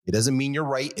It doesn't mean you're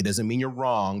right. It doesn't mean you're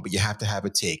wrong, but you have to have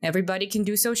a take. Everybody can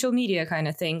do social media kind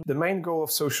of thing. The main goal of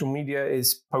social media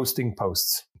is posting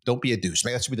posts. Don't be a douche.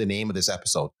 Maybe that should be the name of this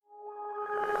episode.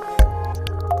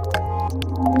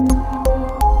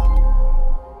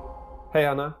 Hey,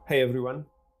 Anna. Hey, everyone.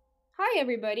 Hi,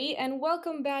 everybody, and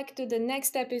welcome back to the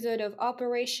next episode of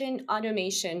Operation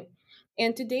Automation.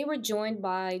 And today we're joined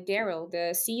by Darryl,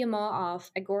 the CMO of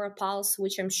AgoraPulse,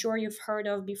 which I'm sure you've heard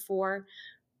of before.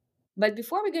 But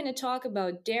before we're going to talk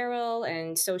about Darryl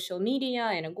and social media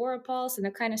and AgoraPulse and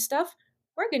that kind of stuff,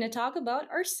 we're going to talk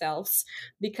about ourselves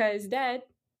because that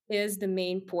is the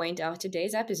main point of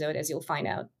today's episode, as you'll find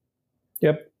out.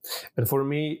 Yep. And for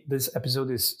me, this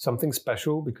episode is something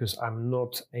special because I'm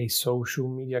not a social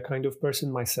media kind of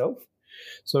person myself.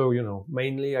 So,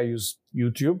 mainly I use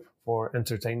YouTube for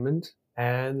entertainment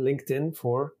and LinkedIn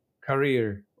for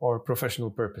career or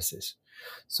professional purposes.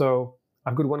 So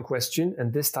I've got one question,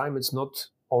 and this time it's not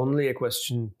only a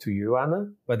question to you,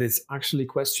 Anna, but it's actually a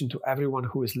question to everyone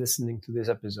who is listening to this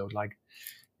episode. Like,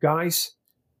 guys,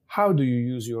 how do you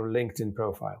use your LinkedIn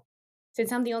profile?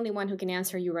 Since I'm the only one who can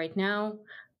answer you right now,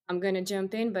 I'm going to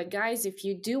jump in. But guys, if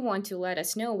you do want to let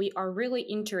us know, we are really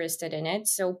interested in it.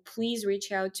 So please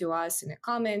reach out to us in the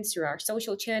comments, through our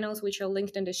social channels, which are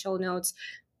linked in the show notes,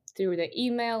 through the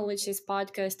email, which is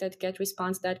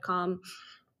podcast@getresponse.com,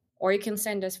 or you can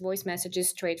send us voice messages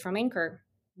straight from Anchor.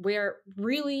 We're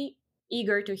really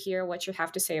eager to hear what you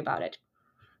have to say about it.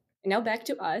 Now back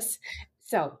to us.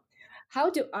 So how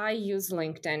do I use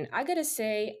LinkedIn? I got to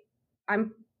say,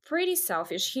 I'm pretty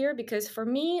selfish here because for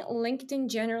me, LinkedIn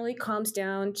generally comes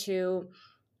down to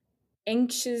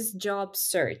anxious job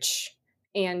search.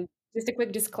 And just a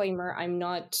quick disclaimer, I'm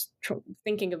not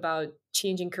thinking about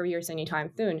changing careers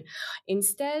anytime soon.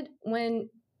 Instead,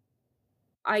 when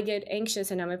I get anxious,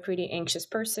 and I'm a pretty anxious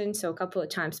person, so a couple of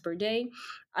times per day,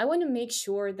 I want to make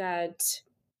sure that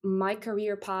my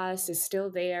career path is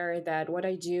still there, that what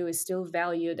I do is still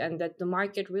valued, and that the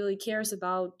market really cares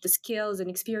about the skills and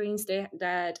experience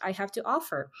that I have to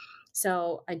offer.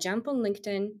 So I jump on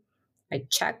LinkedIn, I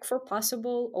check for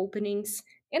possible openings,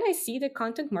 and I see that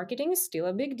content marketing is still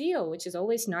a big deal, which is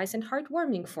always nice and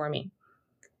heartwarming for me.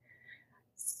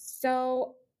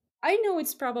 So I know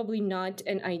it's probably not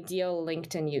an ideal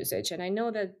LinkedIn usage, and I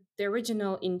know that the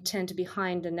original intent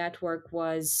behind the network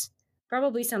was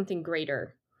probably something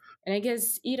greater. And I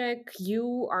guess, Irek,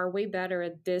 you are way better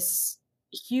at this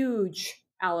huge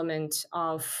element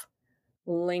of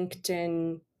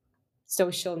LinkedIn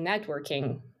social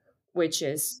networking, which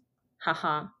is,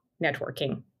 haha,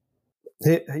 networking.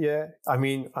 Yeah, I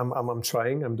mean, I'm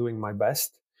trying. I'm doing my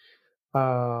best.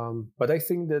 But I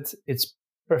think that it's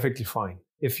perfectly fine.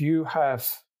 If you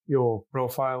have your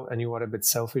profile and you are a bit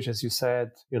selfish, as you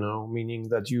said, meaning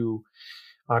that you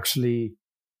actually,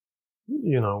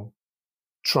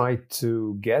 try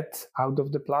to get out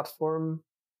of the platform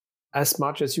as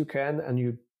much as you can, and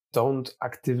you don't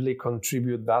actively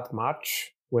contribute that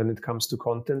much when it comes to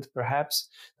content, perhaps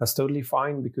that's totally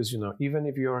fine, because, even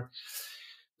if your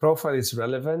profile is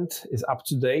relevant, is up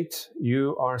to date,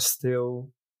 you are still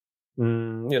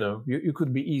you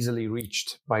could be easily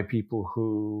reached by people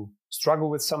who struggle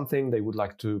with something. They would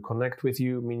like to connect with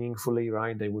you meaningfully,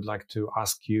 right? They would like to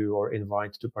ask you or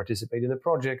invite to participate in a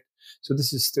project. So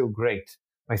this is still great.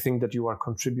 I think that you are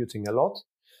contributing a lot.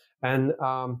 And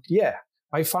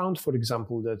I found, for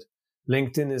example, that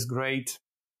LinkedIn is great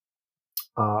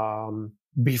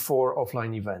before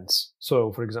offline events.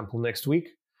 So, for example, next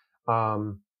week,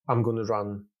 I'm going to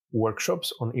run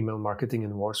workshops on email marketing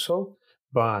in Warsaw.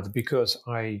 But because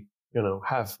I,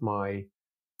 have my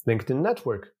LinkedIn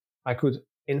network, I could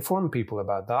inform people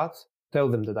about that, tell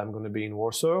them that I'm going to be in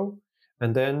Warsaw,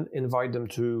 and then invite them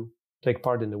to take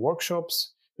part in the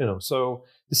workshops. So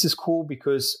this is cool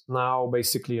because now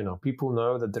basically, people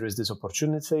know that there is this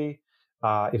opportunity.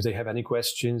 If they have any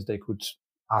questions, they could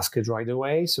ask it right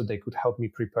away, so they could help me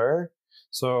prepare.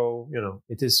 So,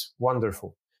 it is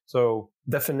wonderful. So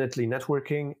definitely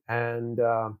networking and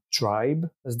tribe,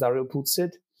 as Darryl puts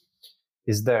it,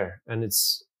 is there, and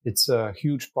it's a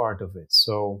huge part of it.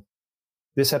 So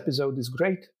this episode is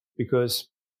great because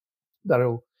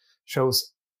Darryl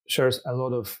shares a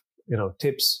lot of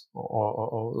tips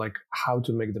or like how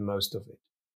to make the most of it.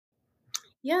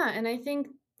 Yeah, and I think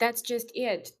that's just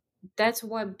it. That's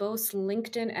why both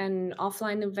LinkedIn and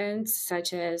offline events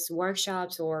such as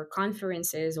workshops or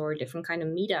conferences or different kind of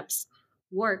meetups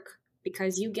work,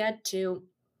 because you get to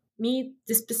meet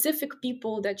the specific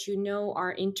people that you know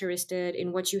are interested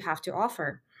in what you have to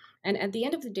offer. And at the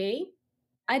end of the day,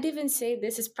 I'd even say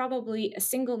this is probably a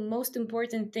single most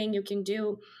important thing you can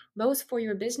do both for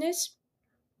your business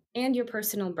and your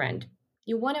personal brand.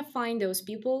 You want to find those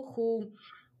people who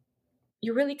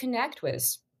you really connect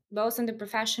with, both on the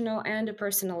professional and the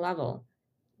personal level.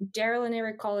 Darryl and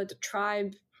Eric call it a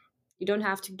tribe. You don't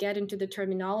have to get into the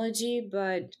terminology,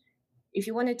 but if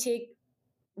you want to take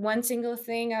one single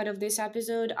thing out of this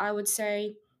episode, I would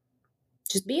say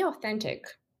just be authentic.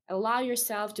 Allow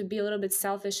yourself to be a little bit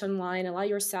selfish online. Allow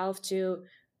yourself to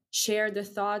share the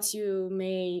thoughts you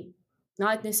may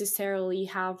not necessarily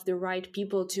have the right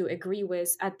people to agree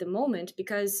with at the moment,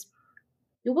 because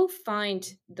you will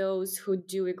find those who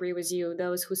do agree with you,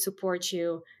 those who support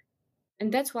you.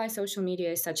 And that's why social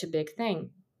media is such a big thing,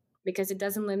 because it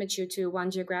doesn't limit you to one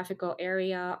geographical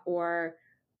area or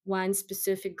one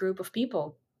specific group of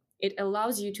people. It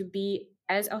allows you to be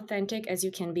as authentic as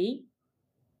you can be,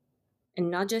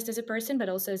 and not just as a person, but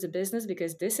also as a business,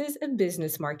 because this is a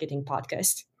business marketing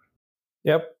podcast.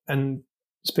 Yep. And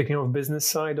speaking of business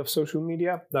side of social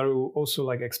media, that will also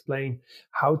explain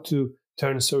how to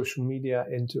turn social media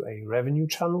into a revenue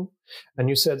channel. And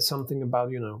you said something about,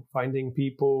 finding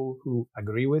people who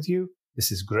agree with you.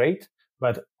 This is great.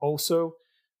 But also,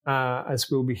 as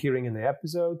we'll be hearing in the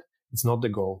episode, it's not the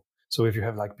goal. So if you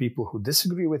have people who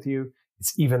disagree with you,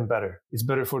 it's even better. It's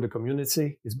better for the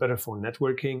community. It's better for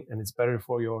networking, and it's better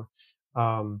for your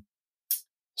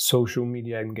social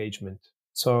media engagement.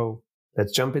 So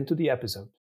let's jump into the episode.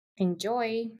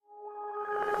 Enjoy.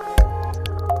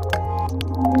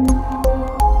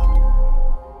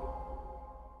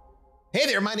 Hey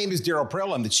there, my name is Darryl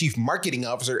Praill. I'm the Chief Marketing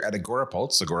Officer at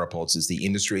AgoraPulse. AgoraPulse is the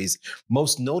industry's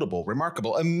most notable,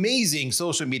 remarkable, amazing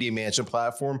social media management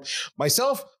platform.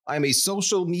 Myself, I'm a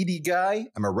social media guy.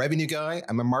 I'm a revenue guy.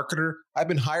 I'm a marketer. I've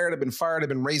been hired. I've been fired. I've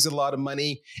been raising a lot of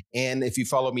money. And if you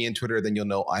follow me on Twitter, then you'll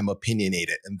know I'm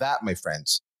opinionated. And that, my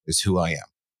friends, is who I am.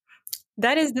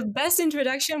 That is the best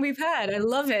introduction we've had. I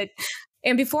love it.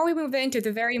 And before we move into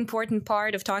the very important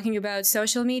part of talking about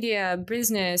social media,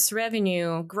 business,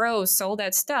 revenue, growth, all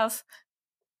that stuff,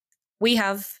 we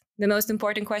have the most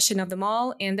important question of them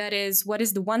all. And that is, what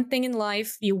is the one thing in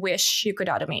life you wish you could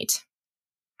automate?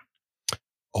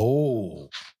 Oh,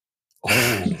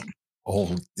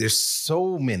 there's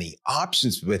so many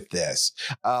options with this.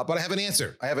 But I have an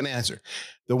answer.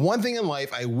 The one thing in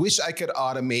life I wish I could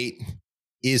automate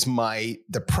is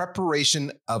the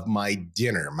preparation of my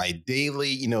dinner, my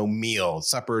daily, meal,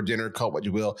 supper, dinner, call it what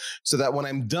you will, so that when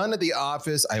I'm done at the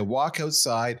office, I walk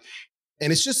outside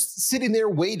and it's just sitting there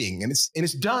waiting, and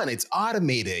it's done. It's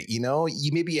automated. You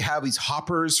have these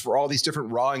hoppers for all these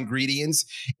different raw ingredients,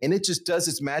 and it just does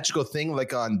its magical thing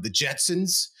like on the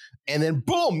Jetsons, and then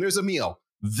boom, there's a meal.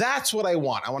 That's what I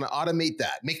want. I want to automate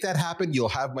that. Make that happen. You'll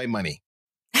have my money.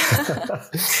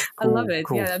 I love it.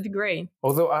 Cool. Yeah, that'd be great.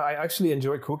 Although I actually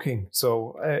enjoy cooking.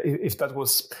 So if that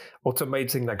was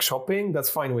automating shopping, that's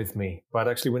fine with me. But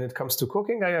actually, when it comes to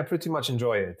cooking, I pretty much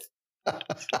enjoy it.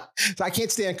 So I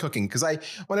can't stand cooking because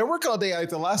when I work all day,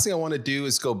 the last thing I want to do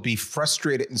is go be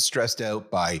frustrated and stressed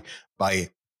out by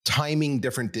timing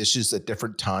different dishes at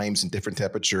different times and different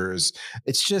temperatures.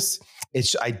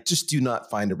 I just do not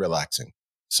find it relaxing.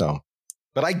 So,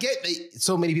 but I get it.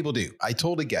 So many people do. I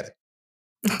totally get it.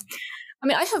 I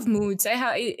mean, I have moods.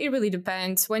 It really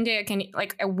depends. One day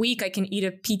a week I can eat a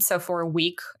pizza for a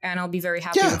week and I'll be very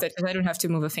happy with it because I don't have to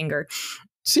move a finger.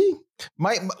 See,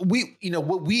 we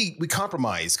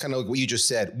compromise, kind of like what you just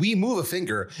said. We move a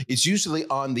finger. It's usually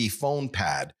on the phone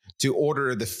pad to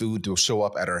order the food to show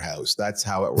up at our house. That's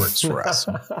how it works for us.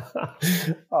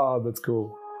 Oh, that's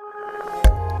cool.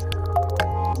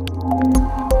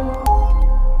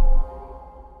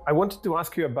 I wanted to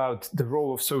ask you about the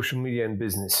role of social media in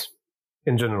business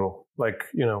in general.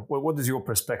 What is your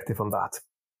perspective on that?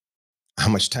 How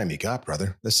much time you got,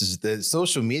 brother? This is the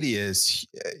social media is,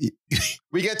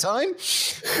 we got time?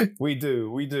 We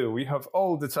do. We have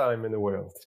all the time in the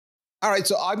world. All right.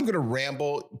 So I'm going to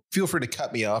ramble. Feel free to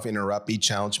cut me off, interrupt me,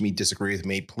 challenge me, disagree with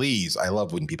me. Please. I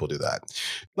love when people do that.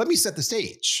 Let me set the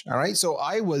stage. All right. So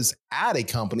I was at a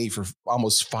company for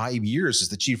almost 5 years as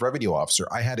the chief revenue officer.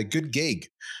 I had a good gig.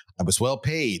 I was well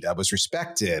paid. I was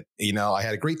respected. I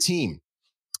had a great team.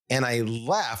 And I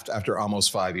left after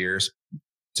almost 5 years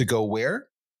to go where?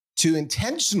 To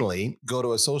intentionally go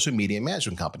to a social media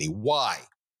management company. Why?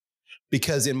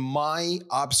 Because in my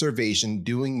observation,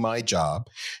 doing my job,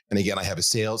 and again, I have a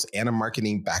sales and a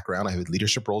marketing background. I have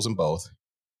leadership roles in both.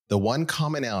 The one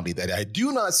commonality that I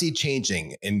do not see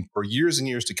changing for years and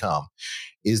years to come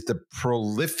is the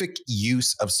prolific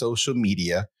use of social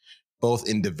media, both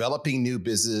in developing new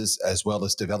business, as well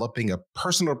as developing a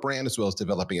personal brand, as well as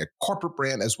developing a corporate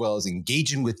brand, as well as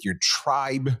engaging with your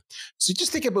tribe. So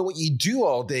just think about what you do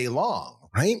all day long.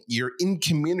 right? You're in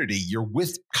community, you're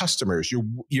with customers,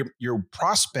 you're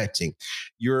prospecting,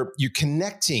 you're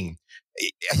connecting.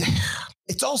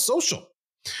 It's all social.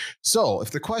 So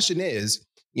if the question is,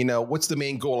 what's the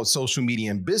main goal of social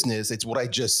media and business? It's what I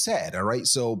just said. All right.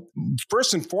 So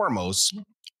first and foremost,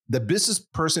 the business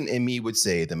person in me would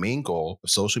say the main goal of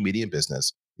social media and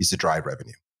business is to drive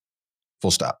revenue.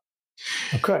 Full stop.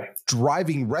 Okay.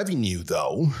 Driving revenue,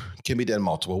 though, can be done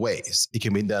multiple ways. It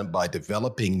can be done by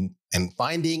developing and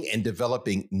finding and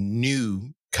developing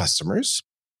new customers,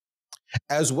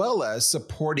 as well as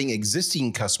supporting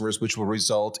existing customers, which will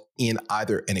result in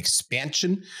either an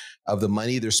expansion of the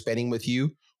money they're spending with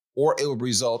you, or it will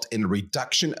result in a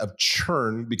reduction of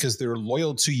churn because they're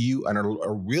loyal to you and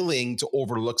are willing to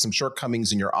overlook some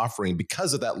shortcomings in your offering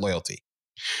because of that loyalty.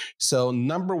 So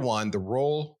number one, the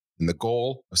role and the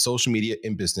goal of social media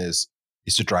in business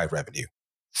is to drive revenue.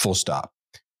 Full stop.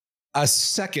 A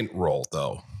second role,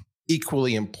 though,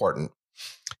 equally important,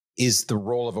 is the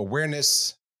role of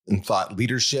awareness and thought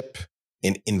leadership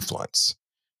and influence.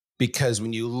 Because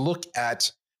when you look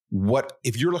at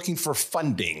if you're looking for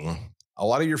funding, a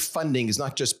lot of your funding is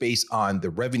not just based on the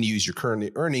revenues you're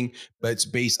currently earning, but it's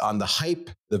based on the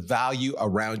hype, the value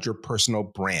around your personal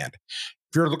brand.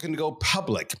 If you're looking to go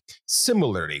public,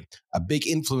 similarly, a big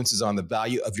influence is on the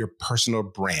value of your personal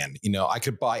brand. I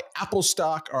could buy Apple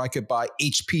stock or I could buy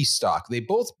HP stock. They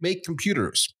both make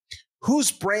computers.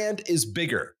 Whose brand is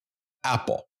bigger?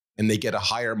 Apple. And they get a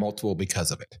higher multiple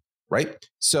because of it, right?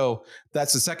 So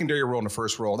that's the secondary role and the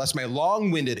first role. That's my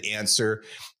long-winded answer.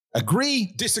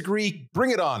 Agree, disagree,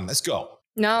 bring it on. Let's go.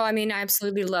 No, I mean, I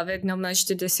absolutely love it. Not much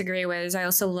to disagree with. I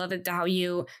also love it how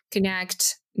you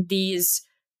connect these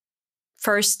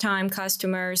first-time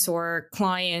customers or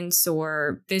clients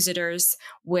or visitors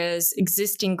with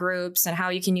existing groups and how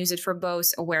you can use it for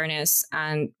both awareness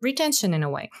and retention in a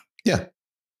way. Yeah.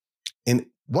 And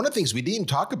one of the things we didn't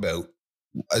talk about,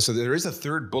 so there is a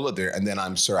third bullet there, and then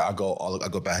I'm sorry, I'll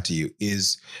go back to you,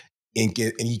 is, and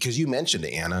because you mentioned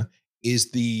it, Anna,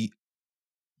 is the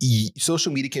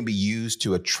social media can be used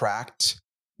to attract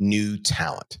new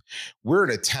talent. We're in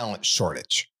a talent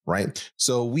shortage, right?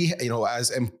 So we,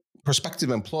 as prospective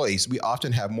employees, we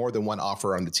often have more than one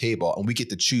offer on the table, and we get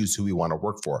to choose who we want to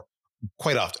work for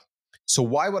quite often. So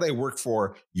why would I work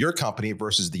for your company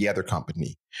versus the other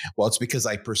company? Well, it's because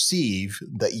I perceive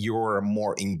that you're a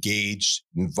more engaged,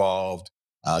 involved,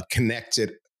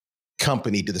 connected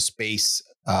company to the space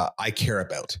I care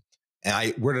about.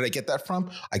 And where did I get that from?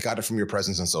 I got it from your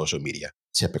presence on social media,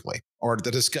 typically, or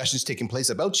the discussions taking place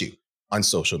about you on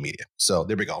social media. So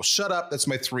there we go. Shut up. That's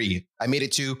my 3. I made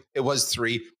it 2. It was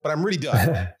 3, but I'm really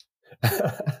done.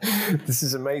 This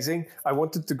is amazing. I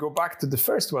wanted to go back to the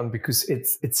first one because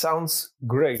it sounds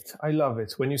great. I love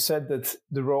it. When you said that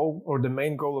the role or the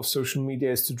main goal of social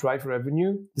media is to drive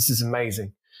revenue, this is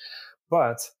amazing.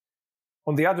 But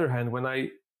on the other hand, when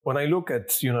I look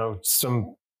at,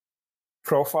 some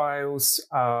profiles,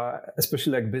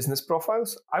 especially like business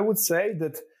profiles, I would say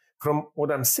that from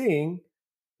what I'm seeing,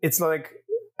 it's like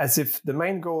as if the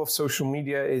main goal of social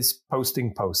media is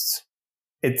posting posts.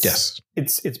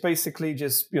 It's basically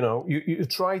just, you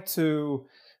try to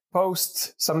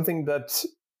post something that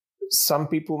some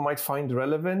people might find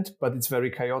relevant, but it's very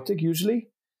chaotic usually.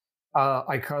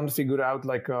 I can't figure out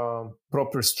like a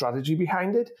proper strategy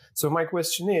behind it. So my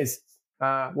question is,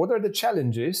 what are the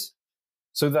challenges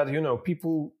so that,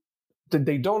 people, that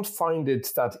they don't find it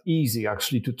that easy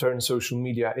actually to turn social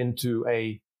media into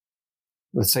a,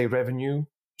 let's say, revenue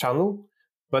channel,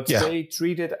 but they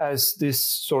treat it as this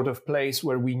sort of place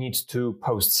where we need to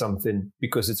post something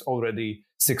because it's already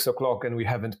 6:00 and we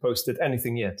haven't posted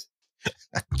anything yet.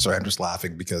 Sorry, I'm just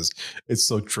laughing because it's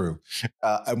so true.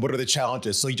 And what are the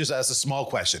challenges? So you just asked a small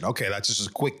question. Okay, that's just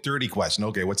a quick, dirty question.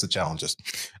 Okay, what's the challenges?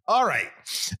 All right.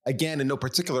 Again, in no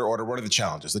particular order, what are the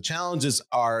challenges? The challenges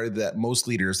are that most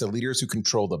leaders, the leaders who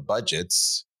control the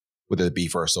budgets, whether it be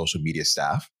for our social media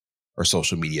staff or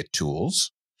social media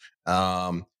tools,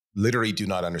 literally do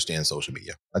not understand social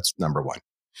media. That's number one.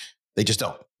 They just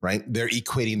don't, right? They're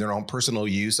equating their own personal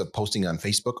use of posting on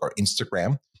Facebook or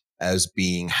Instagram as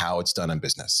being how it's done in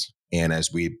business. And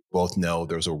as we both know,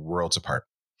 those are worlds apart.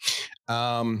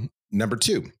 Number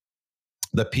two,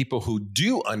 the people who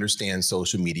do understand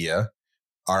social media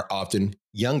are often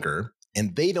younger,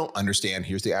 and they don't understand,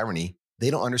 here's the irony, they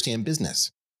don't understand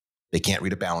business. They can't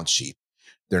read a balance sheet.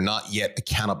 They're not yet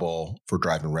accountable for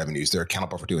driving revenues. They're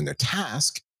accountable for doing their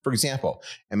task. For example,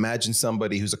 imagine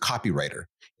somebody who's a copywriter.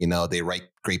 They write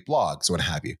great blogs, what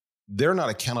have you. They're not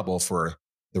accountable for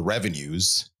the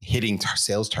revenues, hitting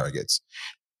sales targets,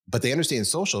 but they understand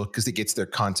social because it gets their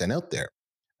content out there.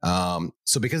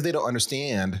 So because they don't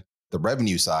understand the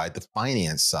revenue side, the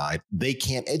finance side, they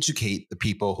can't educate the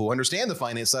people who understand the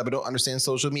finance side but don't understand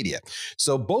social media.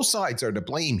 So both sides are to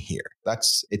blame here.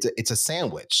 It's a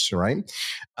sandwich, right?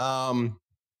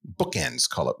 Bookends,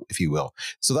 call it, if you will.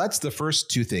 So that's the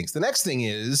first two things. The next thing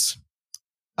is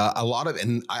a lot of,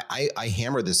 and I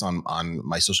hammer this on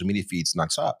my social media feeds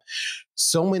nonstop.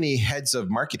 So many heads of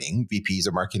marketing, VPs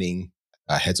of marketing,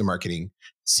 heads of marketing,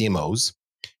 CMOs,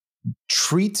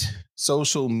 treat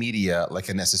social media like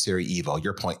a necessary evil.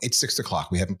 Your point, it's 6 o'clock.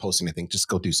 We haven't posted anything. Just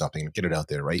go do something, get it out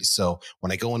there, right? So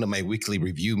when I go into my weekly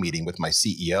review meeting with my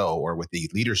CEO or with the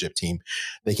leadership team,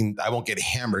 I won't get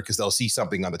hammered because they'll see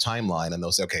something on the timeline and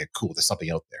they'll say, okay, cool, there's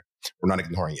something out there. We're not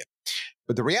ignoring it.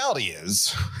 But the reality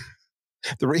is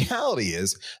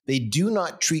they do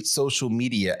not treat social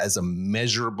media as a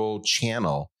measurable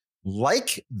channel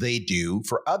like they do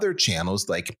for other channels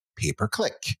like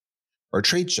pay-per-click or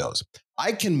trade shows.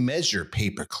 I can measure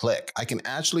pay-per-click. I can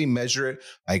actually measure it.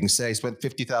 I can say I spent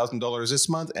 $50,000 this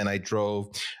month and I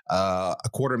drove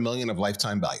 $250,000 of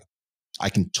lifetime value. I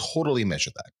can totally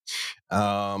measure that.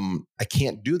 I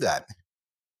can't do that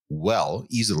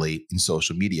easily in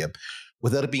social media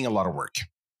without it being a lot of work.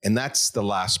 And that's the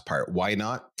last part. Why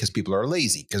not? Because people are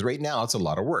lazy. Because right now it's a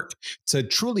lot of work. To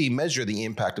truly measure the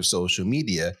impact of social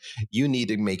media, you need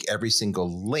to make every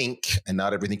single link, and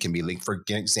not everything can be linked. For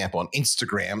example, on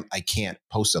Instagram, I can't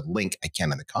post a link. I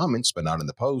can in the comments, but not in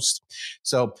the post.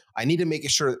 So I need to make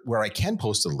sure where I can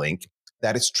post a link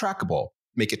that it's trackable.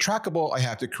 Make it trackable, I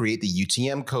have to create the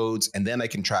UTM codes, and then I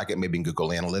can track it maybe in Google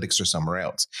Analytics or somewhere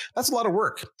else. That's a lot of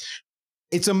work.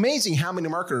 It's amazing how many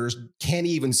marketers can't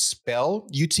even spell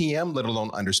UTM, let alone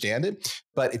understand it.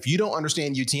 But if you don't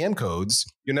understand UTM codes,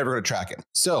 you're never going to track it.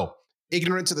 So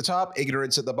ignorance at the top,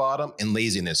 ignorance at the bottom, and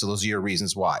laziness. So those are your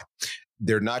reasons why.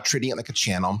 They're not treating it like a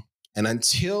channel. And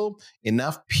until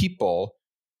enough people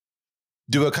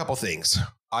do a couple things,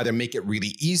 either make it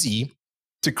really easy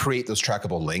to create those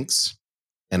trackable links.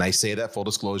 And I say that full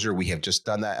disclosure, we have just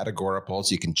done that at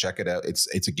AgoraPulse. You can check it out. It's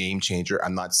a game changer.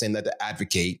 I'm not saying that to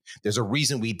advocate. There's a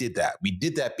reason we did that. We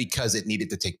did that because it needed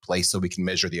to take place so we can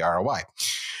measure the ROI.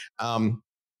 So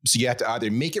you have to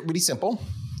either make it really simple.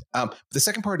 The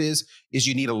second part is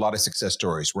you need a lot of success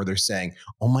stories where they're saying,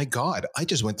 oh my God, I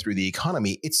just went through the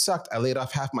economy. It sucked. I laid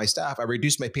off half my staff. I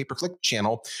reduced my pay-per-click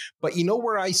channel. But you know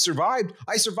where I survived?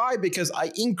 I survived because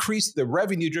I increased the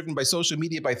revenue driven by social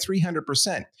media by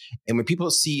 300%. And when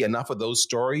people see enough of those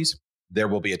stories, there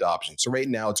will be adoption. So right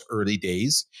now it's early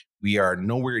days. We are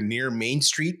nowhere near Main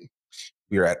Street.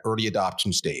 We are at early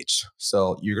adoption stage.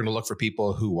 So you're going to look for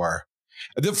people who are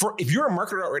if you're a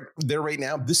marketer out there right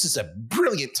now, this is a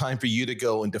brilliant time for you to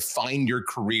go and define your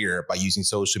career by using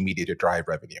social media to drive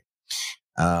revenue.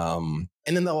 And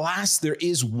then there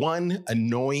is one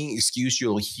annoying excuse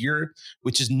you'll hear,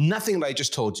 which is nothing that I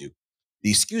just told you.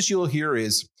 The excuse you'll hear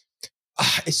is,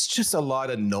 it's just a lot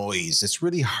of noise. It's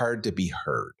really hard to be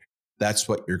heard. That's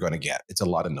what you're going to get. It's a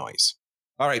lot of noise.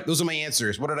 All right, those are my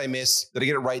answers. What did I miss? Did I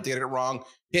get it right? Did I get it wrong?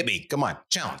 Hit me. Come on.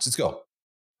 Challenge. Let's go.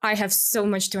 I have so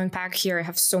much to unpack here. I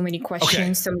have so many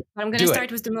questions. Okay. So I'm going to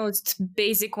start with the most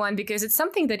basic one because it's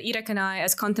something that Irek and I,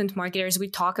 as content marketers, we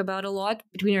talk about a lot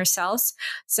between ourselves.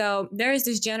 So there is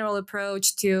this general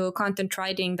approach to content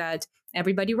writing that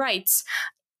everybody writes.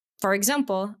 For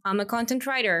example, I'm a content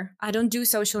writer. I don't do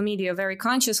social media very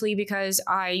consciously because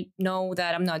I know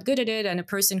that I'm not good at it, and a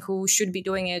person who should be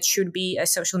doing it should be a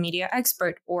social media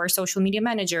expert or social media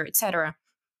manager, etc.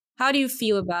 How do you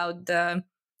feel about the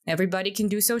everybody can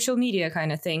do social media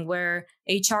kind of thing where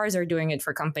HRs are doing it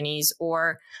for companies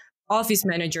or office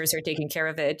managers are taking care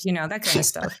of it, that kind of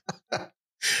stuff?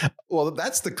 Well,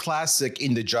 that's the classic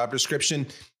in the job description.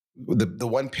 The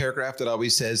one paragraph that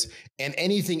always says, and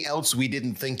anything else we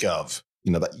didn't think of,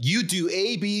 that you do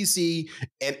A, B, C,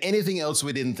 and anything else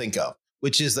we didn't think of,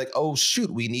 which is like, oh,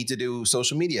 shoot, we need to do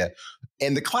social media.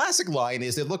 And the classic line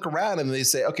is they look around and they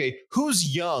say, okay,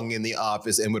 who's young in the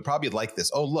office and would probably like this?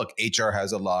 Oh, look, HR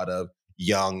has a lot of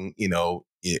young,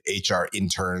 HR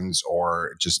interns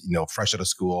or just, fresh out of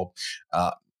school.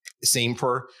 Same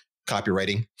for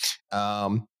copywriting.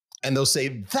 And they'll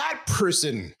say that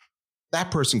person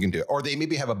can do it. Or they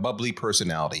maybe have a bubbly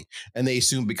personality and they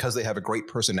assume because they have a great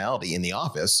personality in the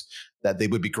office that they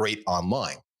would be great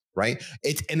online. Right.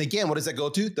 And again, what does that go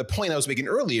to? The point I was making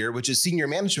earlier, which is senior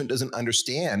management doesn't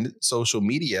understand social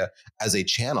media as a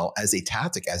channel, as a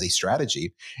tactic, as a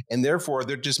strategy. And therefore,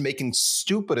 they're just making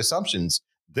stupid assumptions.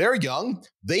 They're young.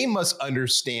 They must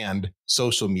understand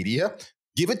social media.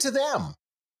 Give it to them.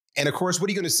 And of course, what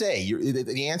are you going to say?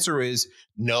 The answer is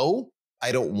no,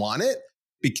 I don't want it.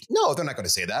 No, they're not going to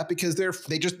say that because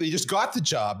they just got the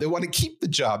job. They want to keep the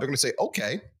job. They're going to say,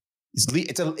 okay.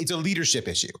 It's a leadership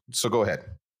issue. So go ahead.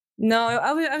 No,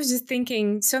 I was just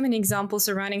thinking so many examples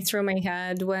are running through my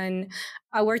head. When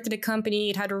I worked at a company,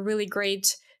 it had a really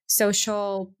great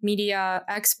social media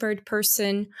expert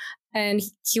person, and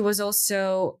he was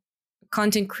also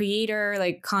content creator,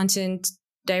 like content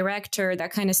director,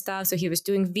 that kind of stuff. So he was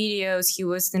doing videos, he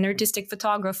was an artistic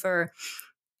photographer.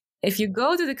 If you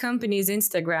go to the company's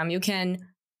Instagram, you can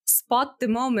spot the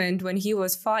moment when he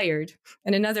was fired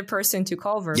and another person took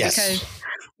over. Yes.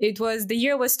 Because the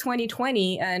year was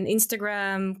 2020 and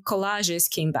Instagram collages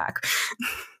came back.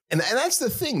 And that's the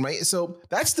thing, right? So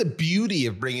that's the beauty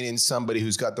of bringing in somebody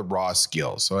who's got the raw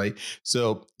skills, right?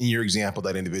 So in your example,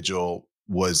 that individual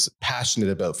was passionate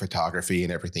about photography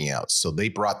and everything else. So they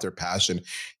brought their passion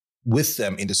with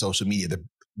them into social media.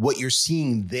 What you're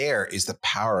seeing there is the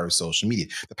power of social media.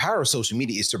 The power of social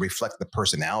media is to reflect the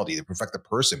personality, to reflect the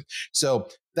person. So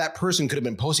that person could have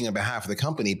been posting on behalf of the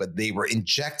company, but they were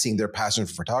injecting their passion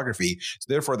for photography. So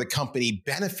therefore, the company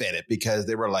benefited because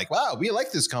they were like, wow, we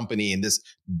like this company and this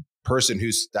person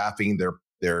who's staffing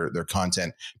their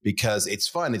content because it's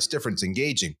fun, it's different, it's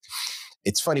engaging.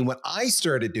 It's funny, when I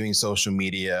started doing social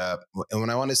media, and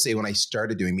when I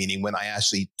started doing, meaning when I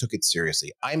actually took it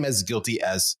seriously, I'm as guilty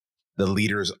as the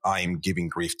leaders I'm giving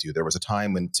grief to. There was a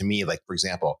time when, to me, like, for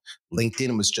example,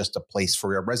 LinkedIn was just a place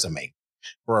for a resume,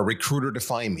 for a recruiter to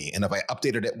find me. And if I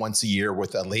updated it once a year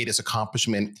with a latest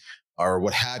accomplishment or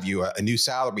what have you, a new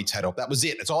salary title, that was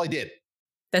it. That's all I did.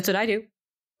 That's what I do.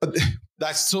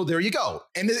 So there you go.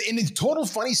 And in a total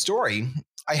funny story,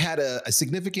 I had a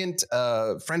significant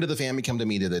friend of the family come to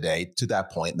me the other day to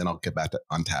that point, then I'll get back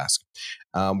on task,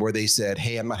 where they said,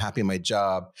 hey, I'm not happy in my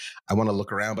job. I want to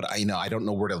look around, but I don't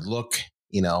know where to look,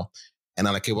 And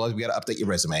I'm like, okay, well, we got to update your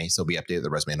resume. So we updated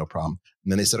the resume, no problem.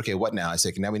 And then they said, okay, what now? I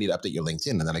said, now we need to update your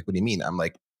LinkedIn. And they're like, what do you mean? I'm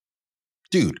like,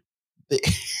 dude,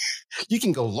 you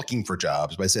can go looking for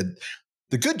jobs. But I said,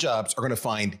 the good jobs are going to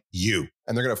find you,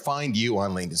 and they're going to find you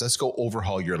on LinkedIn. So let's go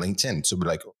overhaul your LinkedIn. So we're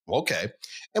like, okay.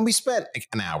 And we spent like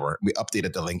an hour. We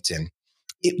updated the LinkedIn.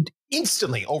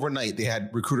 Instantly, overnight, they had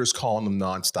recruiters calling them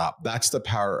nonstop. That's the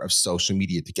power of social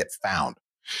media to get found.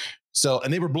 So,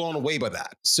 and they were blown away by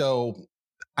that. So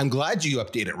I'm glad you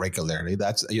update it regularly.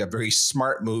 That's a very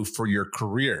smart move for your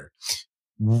career.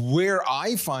 Where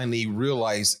I finally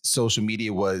realized social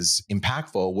media was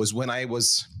impactful was when I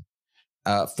was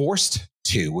forced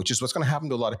to, which is what's going to happen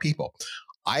to a lot of people.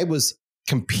 I was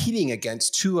competing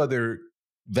against two other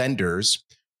vendors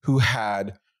who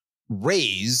had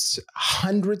raised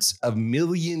hundreds of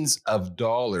millions of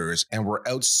dollars and were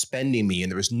outspending me.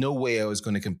 And there was no way I was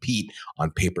going to compete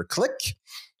on pay-per-click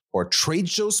or trade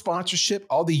show sponsorship,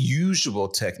 all the usual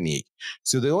technique.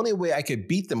 So the only way I could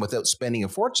beat them without spending a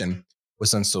fortune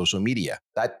was on social media.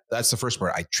 That's the first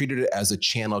part. I treated it as a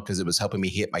channel because it was helping me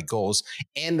hit my goals.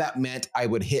 And that meant I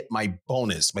would hit my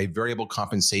bonus, my variable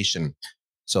compensation.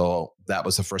 So that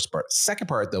was the first part. Second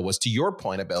part, though, was to your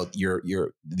point about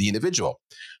the individual.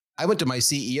 I went to my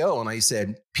CEO and I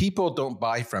said, people don't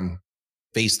buy from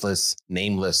faceless,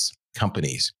 nameless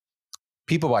companies.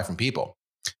 People buy from people.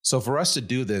 So for us to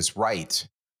do this right,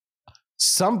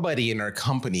 somebody in our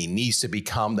company needs to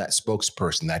become that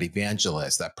spokesperson, that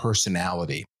evangelist, that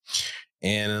personality.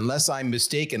 And unless I'm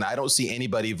mistaken, I don't see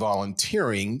anybody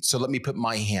volunteering. So let me put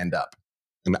my hand up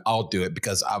and I'll do it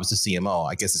because I was the CMO.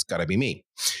 I guess it's got to be me.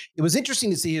 It was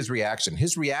interesting to see his reaction.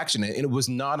 And it was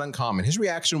not uncommon. His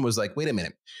reaction was like, wait a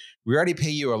minute, we already pay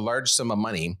you a large sum of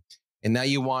money. And now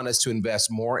you want us to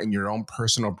invest more in your own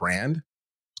personal brand?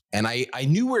 And I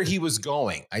knew where he was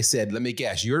going. I said, let me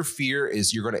guess, your fear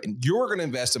is you're going to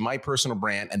invest in my personal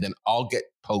brand and then I'll get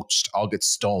poached, I'll get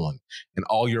stolen, and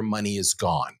all your money is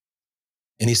gone.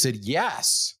 And he said,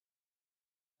 yes.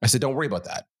 I said, don't worry about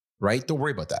that, right? Don't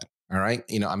worry about that. All right.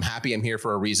 I'm happy I'm here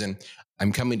for a reason.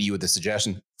 I'm coming to you with a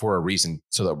suggestion for a reason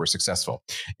so that we're successful.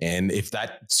 And if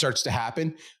that starts to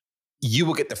happen, you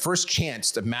will get the first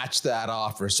chance to match that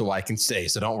offer so I can stay.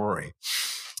 So don't worry.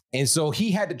 And so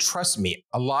he had to trust me.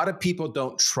 A lot of people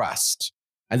don't trust.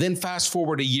 And then fast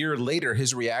forward a year later,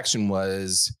 his reaction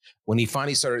was when he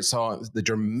finally saw the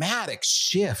dramatic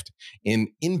shift in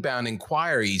inbound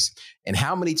inquiries and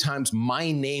how many times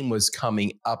my name was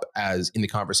coming up as in the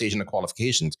conversation of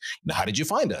qualifications. How did you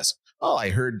find us? Oh, I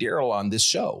heard Darryl on this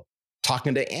show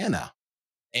talking to Anna.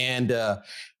 And the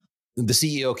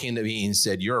CEO came to me and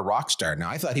said, you're a rock star. Now,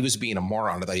 I thought he was being a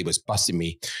moron. I thought he was busting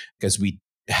me because we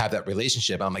have that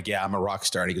relationship. I'm like, yeah, I'm a rock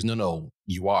star. And he goes, no,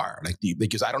 you are.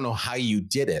 Because I don't know how you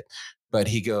did it. But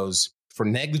he goes, for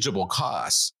negligible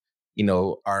costs,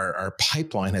 our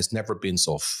pipeline has never been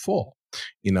so full.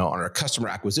 On our customer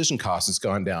acquisition costs has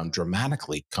gone down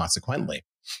dramatically, consequently.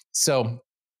 So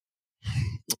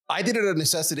I did it out of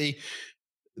necessity.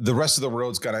 The rest of the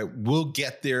world's will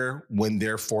get there when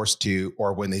they're forced to,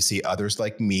 or when they see others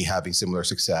like me having similar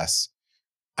success.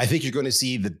 I think you're going to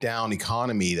see the down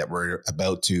economy that we're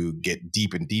about to get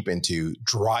deep and deep into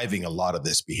driving a lot of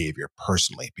this behavior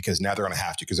personally, because now they're going to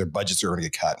have to, because their budgets are going to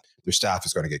get cut. Their staff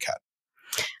is going to get cut.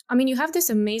 I mean, you have this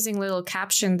amazing little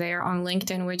caption there on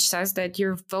LinkedIn, which says that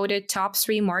you're voted top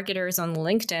 3 marketers on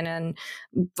LinkedIn.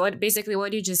 And basically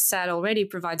what you just said already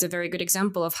provides a very good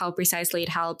example of how precisely it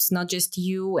helps not just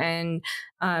you and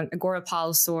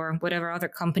AgoraPulse or whatever other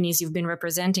companies you've been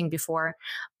representing before,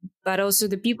 but also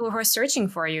the people who are searching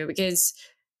for you. Because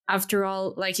after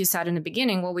all, like you said in the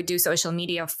beginning, what we do social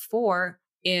media for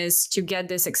is to get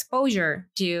this exposure,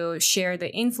 to share the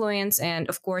influence, and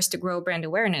of course, to grow brand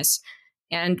awareness.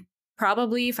 And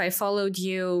probably if I followed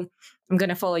you, I'm going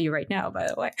to follow you right now, by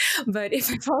the way. But if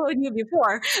I followed you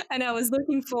before and I was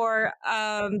looking for,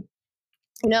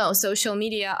 social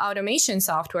media automation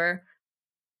software,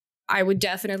 I would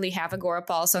definitely have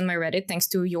AgoraPulse on my Reddit, thanks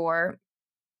to your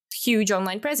huge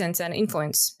online presence and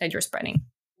influence that you're spreading.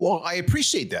 Well, I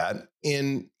appreciate that.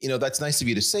 And, that's nice of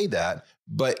you to say that.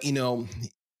 But,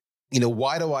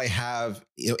 why do I have,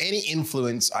 any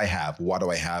influence I have? Why do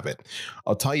I have it?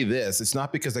 I'll tell you this. It's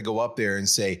not because I go up there and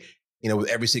say, with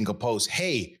every single post,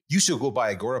 hey, you should go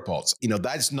buy AgoraPulse.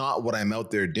 That's not what I'm out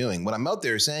there doing. What I'm out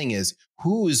there saying is,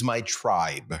 who is my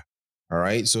tribe? All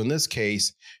right. So in this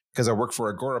case, because I work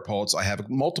for AgoraPulse, I have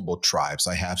multiple tribes.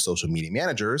 I have social media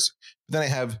managers. Then I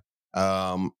have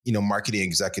marketing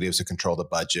executives who control the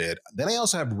budget. Then I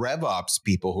also have RevOps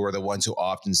people who are the ones who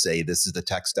often say, this is the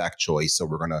tech stack choice. So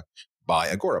we're going to buy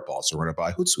AgoraPulse, or we're going to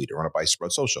buy Hootsuite, or we're going to buy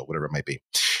Sprout Social, whatever it might be.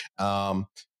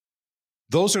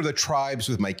 Those are the tribes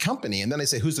with my company. And then I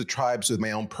say, who's the tribes with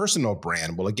my own personal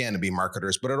brand? Well, again, it'd be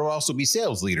marketers, but it'll also be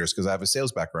sales leaders, because I have a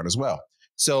sales background as well.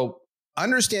 So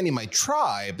understanding my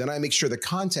tribe, then I make sure the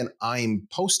content I'm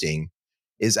posting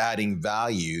is adding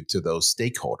value to those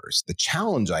stakeholders. The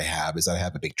challenge I have is that I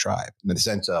have a big tribe, in the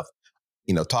sense of,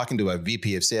 talking to a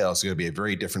VP of sales is going to be a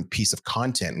very different piece of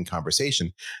content and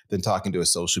conversation than talking to a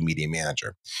social media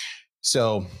manager.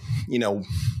 So,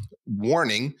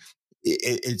 warning,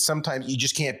 it's sometimes you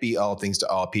just can't be all things to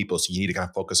all people. So you need to kind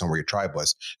of focus on where your tribe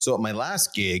was. So at my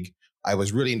last gig, I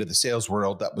was really into the sales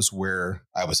world. That was where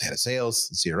I was head of sales,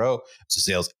 CRO. It's a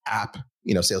sales app,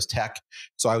 sales tech.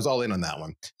 So I was all in on that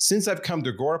one. Since I've come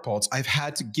to AgoraPulse, I've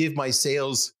had to give my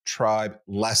sales tribe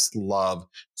less love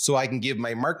so I can give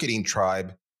my marketing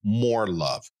tribe more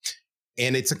love.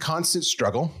 And it's a constant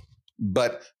struggle.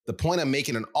 But the point I'm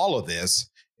making in all of this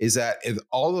is that if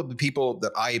all of the people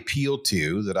that I appeal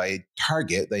to, that I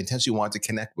target, that I intentionally want to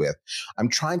connect with, I'm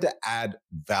trying to add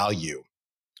value.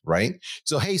 Right?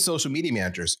 So, hey, social media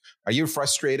managers, are you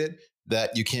frustrated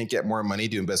that you can't get more money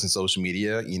doing business social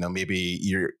media? Maybe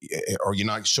you're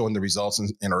not showing the results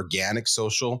in organic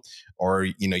social, or,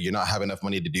 you're not having enough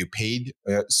money to do paid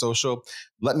social.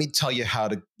 Let me tell you how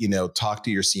to, talk to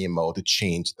your CMO to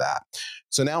change that.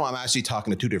 So now I'm actually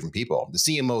talking to 2 different people. The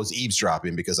CMO is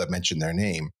eavesdropping because I've mentioned their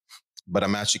name, but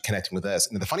I'm actually connecting with us.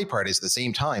 And the funny part is, at the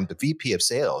same time, the VP of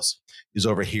sales is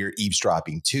over here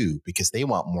eavesdropping too, because they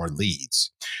want more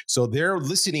leads. So they're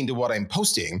listening to what I'm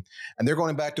posting, and they're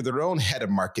going back to their own head of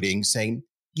marketing saying,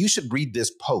 you should read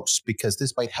this post because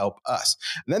this might help us.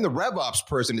 And then the RevOps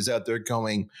person is out there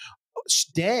going,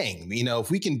 dang,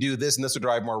 if we can do this and this will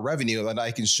drive more revenue, then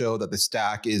I can show that the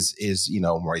stack is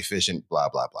more efficient, blah,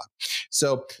 blah, blah.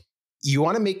 So you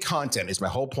want to make content, is my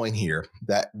whole point here,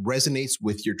 that resonates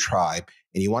with your tribe.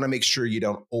 And you want to make sure you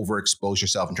don't overexpose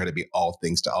yourself and try to be all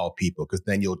things to all people, because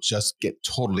then you'll just get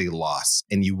totally lost,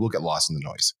 and you will get lost in the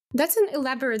noise. That's an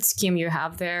elaborate scheme you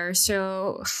have there.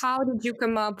 So how did you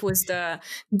come up with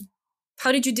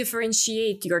how did you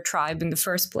differentiate your tribe in the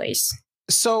first place?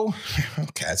 So,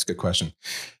 okay, that's a good question.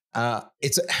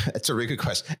 It's a really good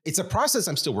question. It's a process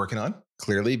I'm still working on,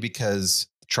 clearly, because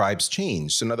tribes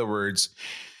change. So in other words,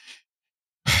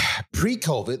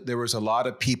 pre-COVID, there was a lot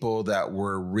of people that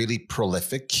were really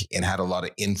prolific and had a lot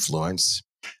of influence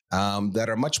that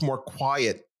are much more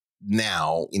quiet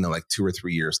now, like 2 or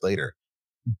 3 years later.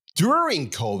 During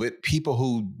COVID, people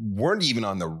who weren't even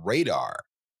on the radar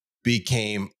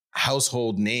became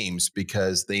household names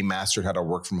because they mastered how to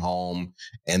work from home,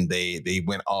 and they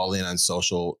went all in on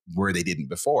social where they didn't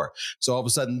before. So all of a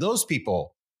sudden, those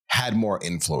people had more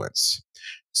influence.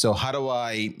 So how do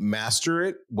I master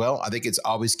it? Well, I think it's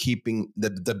always keeping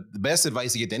the best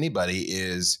advice to get to anybody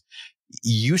is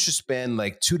you should spend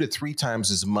like 2 to 3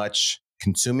 times as much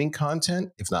consuming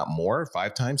content, if not more,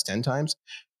 5 times, 10 times,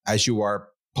 as you are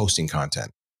posting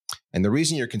content. And the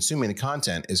reason you're consuming the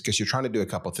content is because you're trying to do a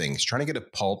couple of things. Trying to get a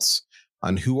pulse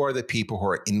on who are the people who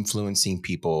are influencing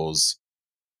people's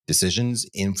decisions,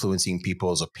 influencing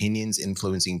people's opinions,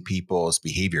 influencing people's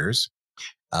behaviors.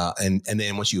 And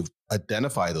then once you've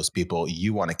identified those people,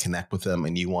 you want to connect with them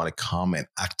and you want to comment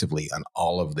actively on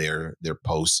all of their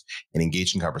posts and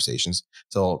engage in conversations.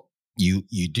 So you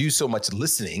do so much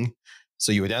listening.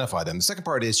 So you identify them. The second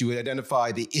part is you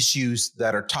identify the issues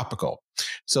that are topical.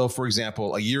 So for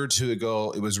example, a year or two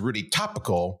ago, it was really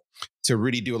topical to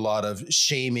really do a lot of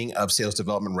shaming of sales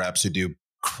development reps who do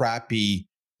crappy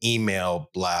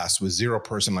email blast with zero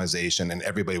personalization and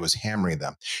everybody was hammering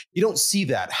them. You don't see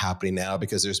that happening now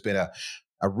because there's been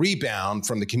a rebound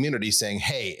from the community saying,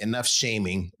 hey, enough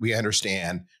shaming. We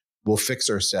understand. We'll fix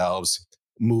ourselves.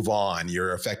 Move on.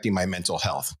 You're affecting my mental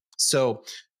health. So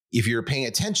if you're paying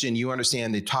attention, you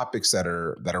understand the topics that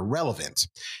are relevant.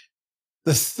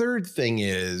 The third thing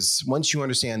is once you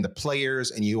understand the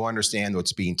players and you understand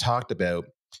what's being talked about,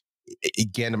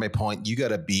 again, to my point, you got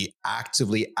to be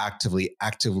actively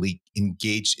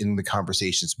engaged in the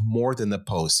conversations more than the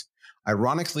posts.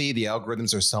 Ironically, the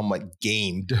algorithms are somewhat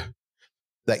gamed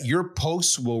that your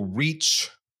posts will reach,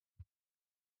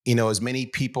 as many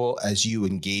people as you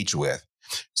engage with.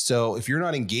 So if you're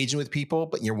not engaging with people,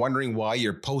 but you're wondering why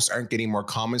your posts aren't getting more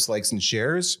comments, likes, and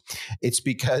shares, it's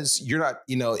because you're not,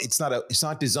 it's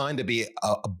not designed to be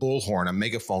a bullhorn, a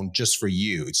megaphone just for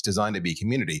you. It's designed to be a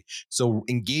community. So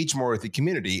engage more with the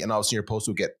community and also your post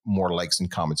will get more likes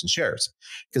and comments and shares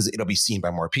because it'll be seen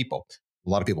by more people. A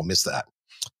lot of people miss that.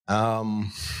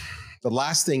 The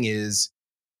last thing is,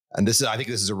 and I think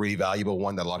this is a really valuable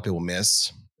one that a lot of people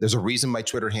miss. There's a reason my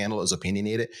Twitter handle is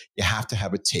opinionated. You have to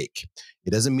have a take. It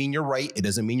doesn't mean you're right. It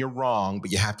doesn't mean you're wrong,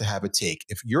 but you have to have a take.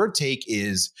 If your take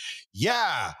is,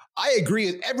 yeah, I agree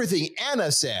with everything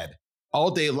Anna said all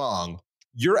day long,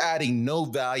 you're adding no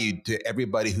value to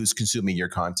everybody who's consuming your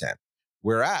content.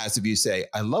 Whereas if you say,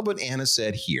 I love what Anna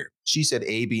said here. She said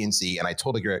A, B, and C, and I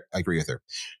totally agree with her.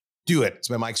 Do it. It's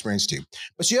been my experience too.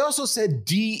 But she also said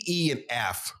D, E, and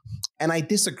F, and I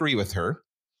disagree with her.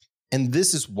 And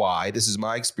this is why, this is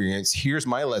my experience. Here's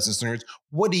my lessons learned.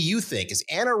 What do you think? Is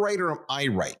Anna right or am I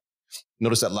right?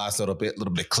 Notice that last little bit of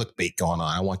clickbait going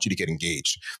on. I want you to get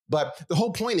engaged. But the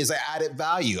whole point is I added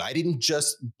value. I didn't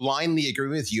just blindly agree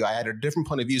with you. I had a different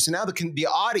point of view. So now the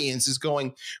audience is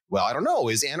going, well, I don't know.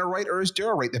 Is Anna right or is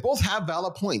Darryl right? They both have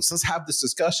valid points. Let's have this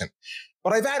discussion.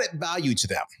 But I've added value to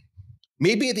them.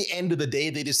 Maybe at the end of the day,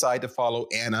 they decide to follow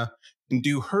Anna and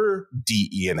do her D,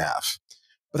 E, and F.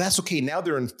 But that's okay. Now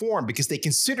they're informed because they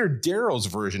considered Darryl's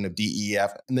version of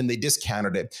DEF and then they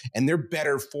discounted it and they're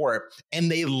better for it.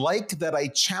 And they like that I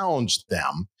challenged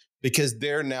them because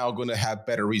they're now going to have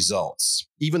better results,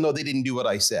 even though they didn't do what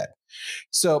I said.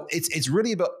 So it's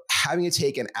really about having a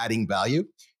take and adding value.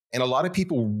 And a lot of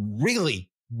people really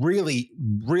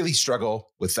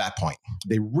struggle with that point.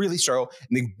 They really struggle.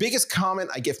 And the biggest comment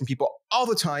I get from people all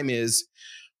the time is,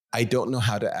 I don't know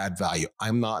how to add value.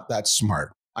 I'm not that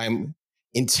smart. I'm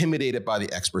intimidated by the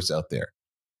experts out there.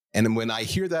 And when I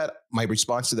hear that, my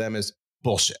response to them is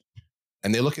bullshit.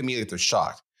 And they look at me like they're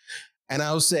shocked. And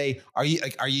I'll say, are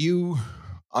you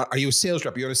a sales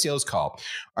rep? Are you on a sales call?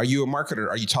 Are you a marketer?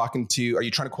 Are you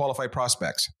trying to qualify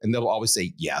prospects? And they'll always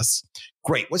say, yes.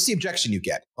 Great. What's the objection you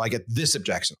get? Well, I get this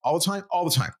objection all the time, all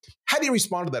the time. How do you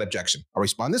respond to that objection? I'll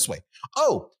respond this way.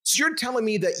 Oh, so you're telling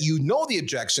me that you know the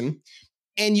objection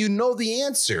and you know the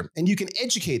answer and you can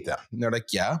educate them. And they're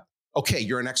like, yeah. Okay,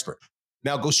 you're an expert.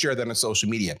 Now go share that on social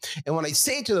media. And when I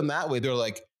say it to them that way, they're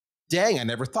like, dang, I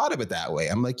never thought of it that way.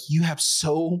 I'm like, you have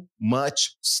so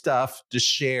much stuff to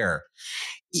share.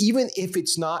 Even if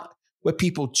it's not what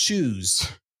people choose,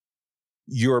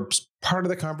 you're part of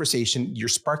the conversation, you're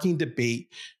sparking debate,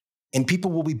 and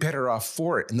people will be better off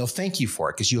for it. And they'll thank you for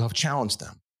it because you have challenged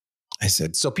them. I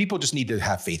said, so people just need to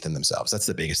have faith in themselves. That's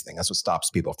the biggest thing. That's what stops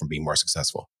people from being more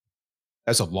successful.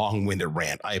 That's a long-winded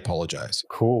rant. I apologize.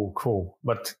 Cool.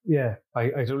 But yeah, I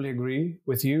totally agree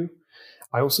with you.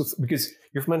 I also, because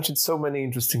you've mentioned so many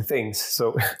interesting things.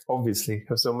 So obviously I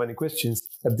have so many questions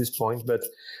at this point, but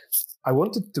I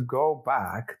wanted to go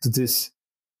back to this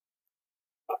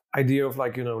idea of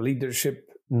leadership,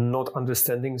 not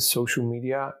understanding social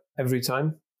media every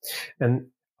time. And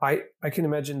I can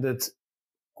imagine that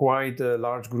quite a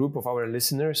large group of our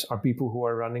listeners are people who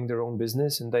are running their own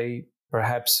business and they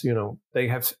perhaps, they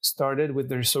have started with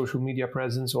their social media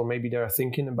presence, or maybe they are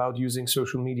thinking about using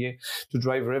social media to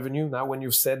drive revenue now when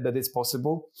you've said that it's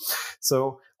possible.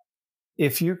 So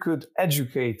if you could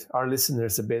educate our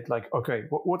listeners a bit, like, okay,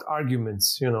 what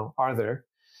arguments, are there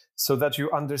so that you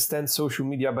understand social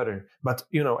media better? But,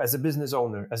 as a business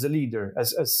owner, as a leader,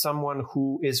 as someone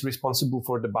who is responsible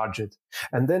for the budget.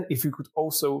 And then if you could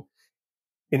also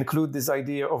include this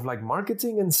idea of like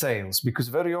marketing and sales, because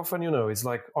very often, it's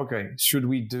like, okay, should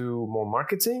we do more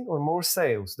marketing or more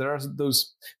sales? There are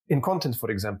those in content,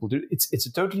 for example, it's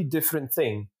a totally different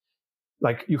thing.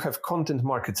 Like you have content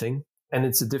marketing and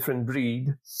it's a different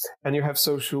breed, and you have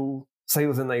social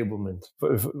sales enablement,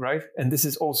 right? And this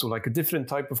is also like a different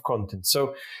type of content.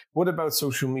 So what about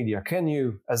social media? Can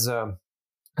you, as a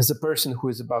person who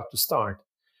is about to start,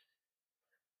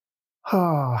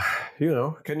 can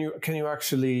you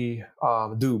actually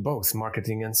do both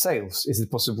marketing and sales? Is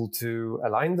it possible to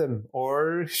align them,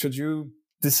 or should you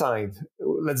decide,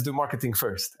 let's do marketing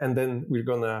first and then we're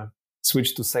gonna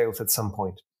switch to sales at some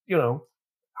point?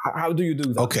 How do you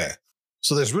do that? Okay.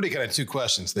 So there's really kind of two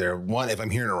questions there. One, if I'm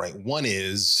hearing it right, one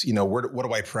is, what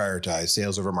do I prioritize,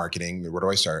 sales over marketing? Where do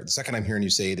I start? The second I'm hearing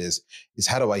you say it is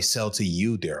how do I sell to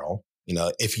you, Darryl?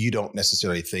 If you don't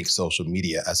necessarily think social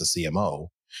media as a CMO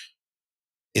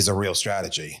is a real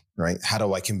strategy, right? How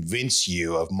do I convince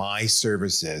you of my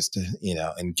services to,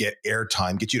 and get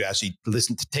airtime, get you to actually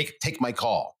listen, to take my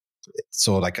call?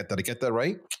 So did I get that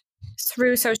right?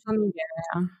 Through social media.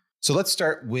 Yeah. So let's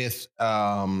start with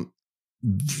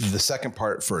the second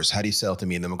part first. How do you sell to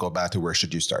me? And then we'll go back to where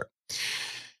should you start?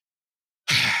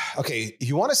 Okay, if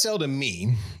you want to sell to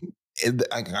me,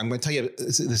 I'm going to tell you,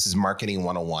 this is marketing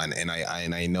 101. And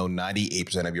I know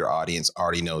 98% of your audience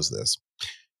already knows this.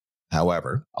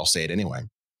 However, I'll say it anyway.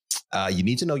 You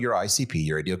need to know your ICP,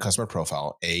 your ideal customer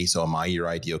profile. So am I your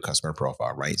ideal customer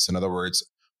profile, right? So in other words,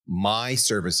 my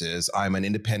services, I'm an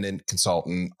independent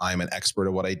consultant. I'm an expert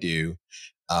at what I do.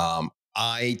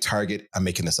 I target, I'm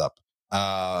making this up,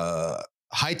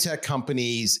 high-tech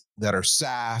companies that are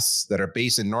SaaS, that are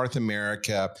based in North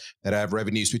America, that have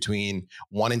revenues between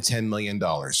 $1 and $10 million.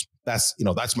 That's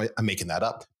I'm making that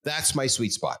up. That's my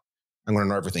sweet spot. I'm going to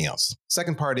know everything else.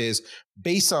 Second part is,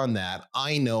 based on that,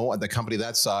 I know at the company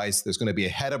that size, there's going to be a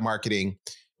head of marketing,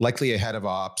 likely a head of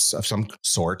ops of some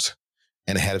sort,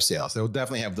 and a head of sales. They'll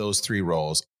definitely have those three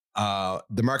roles.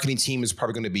 The marketing team is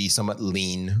probably going to be somewhat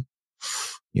lean,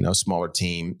 smaller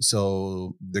team.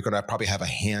 So they're going to probably have a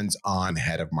hands-on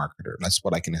head of marketer. That's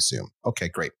what I can assume. Okay,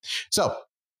 great. So,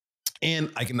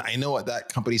 and I know at that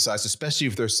company size, especially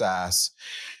if they're SaaS,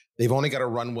 they've only got a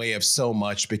runway of so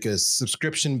much, because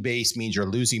subscription-based means you're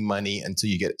losing money until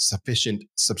you get sufficient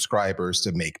subscribers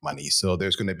to make money. So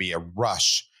there's going to be a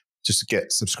rush just to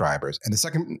get subscribers. And the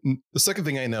second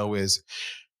thing I know is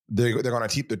they're going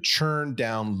to keep the churn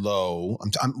down low.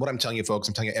 What I'm telling you, folks,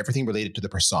 I'm telling you everything related to the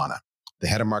persona. The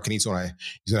head of marketing he's going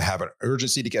to have an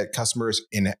urgency to get customers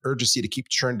and an urgency to keep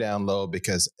churn down low,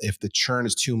 because if the churn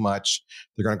is too much,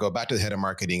 they're going to go back to the head of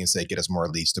marketing and say, get us more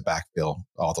leads to backfill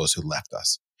all those who left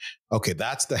us. Okay,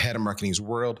 that's the head of marketing's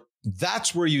world.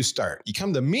 That's where you start. You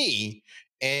come to me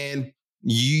and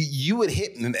you would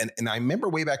hit, and I remember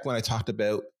way back when I talked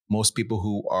about most people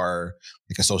who are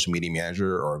like a social media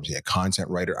manager or a content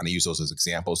writer, and I use those as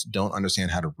examples, don't understand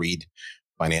how to read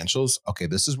financials. Okay,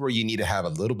 this is where you need to have a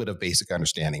little bit of basic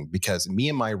understanding, because me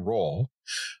and my role,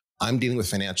 I'm dealing with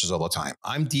financials all the time.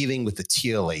 I'm dealing with the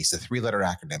TLAs, the 3-letter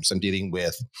acronyms. I'm dealing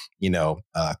with,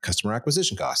 customer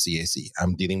acquisition cost, CAC.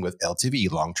 I'm dealing with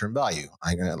LTV, long-term value,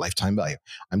 lifetime value.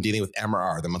 I'm dealing with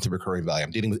MRR, the monthly recurring value.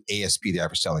 I'm dealing with ASP, the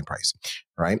average selling price,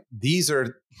 right? These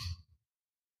are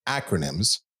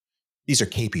acronyms. These are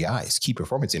KPIs, key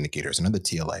performance indicators, another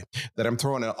TLA, that I'm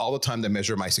throwing out all the time to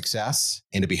measure my success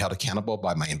and to be held accountable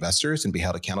by my investors and be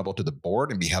held accountable to the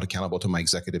board and be held accountable to my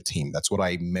executive team. That's what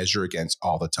I measure against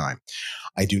all the time.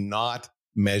 I do not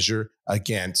measure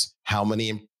against how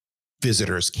many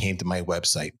visitors came to my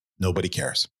website. Nobody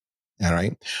cares. All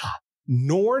right.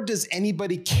 Nor does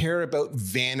anybody care about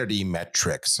vanity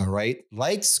metrics. All right.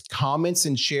 Likes, comments,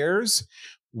 and shares,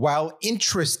 while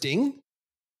interesting,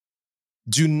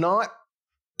 do not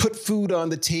put food on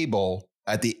the table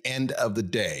at the end of the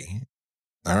day.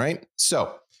 All right.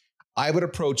 So I would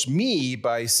approach me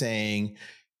by saying,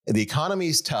 the economy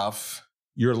is tough.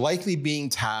 You're likely being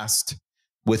tasked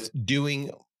with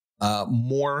doing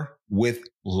more with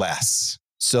less.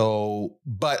 So,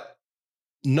 but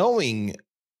knowing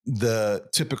the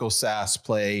typical SaaS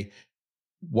play,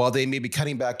 while they may be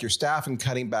cutting back your staff and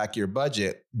cutting back your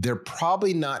budget, they're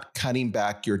probably not cutting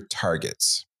back your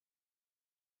targets.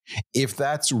 If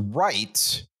that's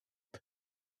right,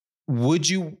 would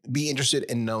you be interested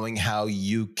in knowing how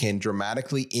you can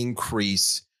dramatically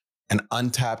increase an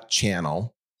untapped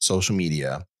channel, social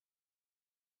media,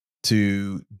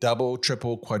 to double,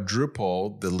 triple,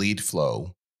 quadruple the lead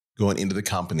flow going into the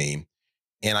company?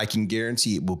 And I can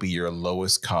guarantee it will be your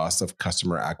lowest cost of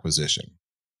customer acquisition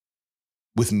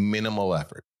with minimal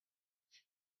effort.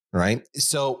 right?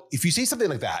 So if you say something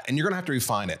like that, and you're going to have to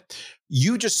refine it,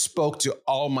 you just spoke to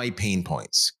all my pain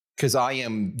points, because I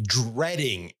am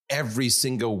dreading every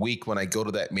single week when I go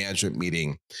to that management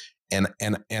meeting and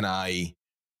I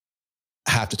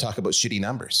have to talk about shitty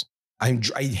numbers.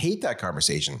 I hate that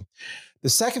conversation. The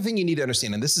second thing you need to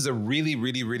understand, and this is a really,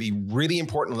 really, really, really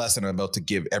important lesson I'm about to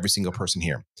give every single person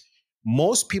here.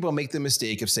 Most people make the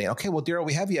mistake of saying, okay, well, Darryl,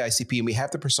 we have the ICP and we have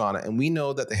the persona, and we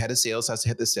know that the head of sales has to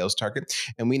hit the sales target,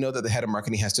 and we know that the head of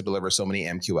marketing has to deliver so many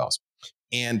MQLs.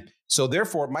 And so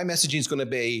therefore, my messaging is going to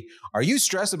be, are you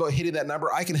stressed about hitting that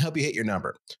number? I can help you hit your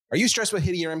number. Are you stressed about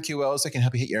hitting your MQLs? I can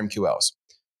help you hit your MQLs.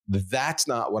 That's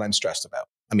not what I'm stressed about.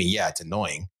 I mean, yeah, it's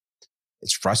annoying.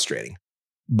 It's frustrating.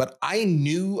 But I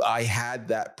knew I had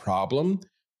that problem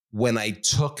when I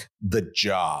took the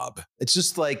job. It's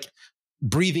just like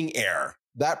breathing air.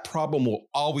 That problem will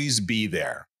always be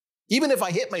there. Even if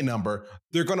I hit my number,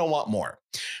 they're going to want more.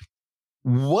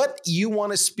 What you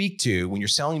want to speak to when you're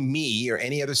selling me or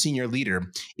any other senior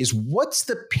leader is, what's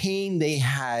the pain they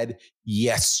had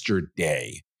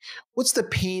yesterday? What's the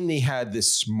pain they had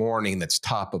this morning that's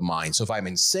top of mind? So if I'm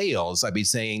in sales, I'd be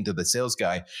saying to the sales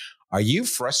guy, are you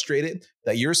frustrated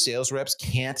that your sales reps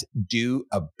can't do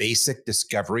a basic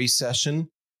discovery session?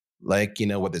 Like,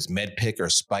 whether it's MedPick or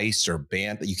Spice or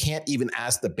Band, that you can't even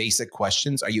ask the basic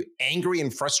questions. Are you angry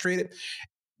and frustrated?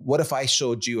 What if I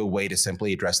showed you a way to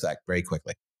simply address that very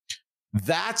quickly?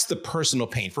 That's the personal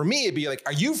pain. For me, it'd be like,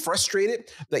 are you frustrated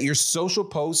that your social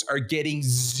posts are getting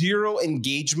zero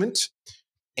engagement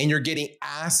and you're getting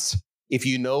asked if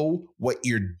you know what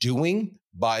you're doing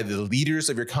by the leaders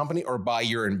of your company or by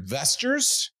your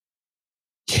investors?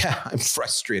 Yeah, I'm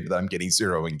frustrated that I'm getting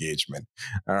zero engagement.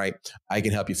 All right, I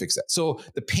can help you fix that. So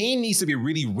the pain needs to be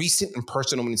really recent and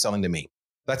personal when you're selling to me.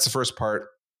 That's the first part.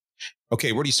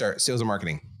 Okay, where do you start? Sales and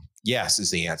marketing. Yes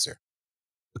is the answer.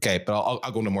 Okay, but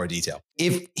I'll go into more detail.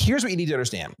 Here's what you need to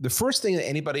understand. The first thing that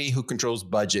anybody who controls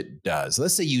budget does,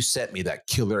 let's say you sent me that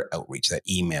killer outreach, that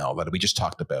email that we just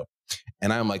talked about,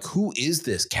 and I'm like, who is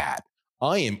this cat?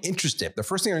 I am interested. The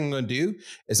first thing I'm going to do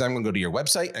is I'm going to go to your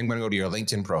website. I'm going to go to your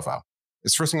LinkedIn profile.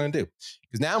 It's the first thing I'm going to do,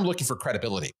 because now I'm looking for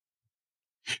credibility.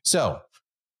 So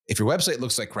if your website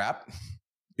looks like crap,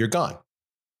 you're gone.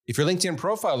 If your LinkedIn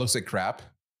profile looks like crap,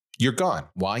 you're gone.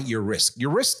 Why? You're risk.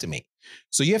 You're risk to me.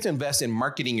 So you have to invest in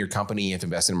marketing your company. You have to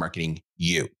invest in marketing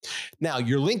you. Now,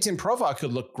 your LinkedIn profile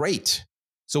could look great.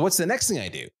 So what's the next thing I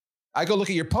do? I go look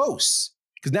at your posts.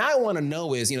 Because now I want to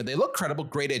know is, they look credible,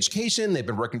 great education. They've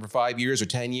been working for 5 years or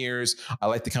 10 years. I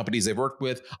like the companies they've worked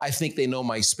with. I think they know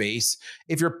my space.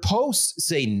 If your posts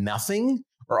say nothing,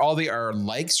 or all they are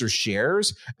likes or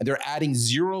shares, and they're adding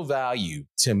zero value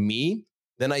to me,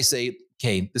 then I say,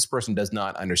 okay, this person does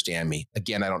not understand me.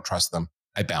 Again, I don't trust them.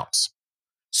 I bounce.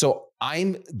 So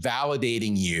I'm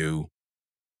validating you.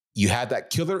 You had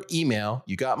that killer email.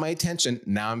 You got my attention.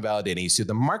 Now I'm validating you. So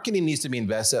the marketing needs to be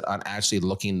invested on actually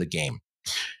looking the game.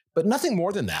 But nothing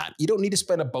more than that. You don't need to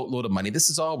spend a boatload of money.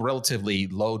 This is all relatively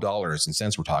low dollars and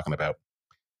cents we're talking about.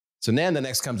 So then the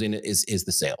next comes in is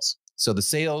the sales. So the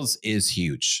sales is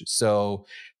huge. So,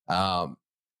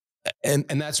 and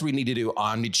that's what we need to do.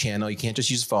 Omni-channel. You can't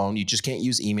just use phone. You just can't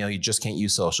use email. You just can't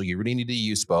use social. You really need to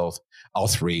use both, all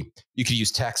three. You could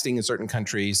use texting in certain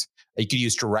countries. You could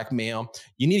use direct mail.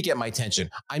 You need to get my attention.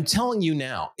 I'm telling you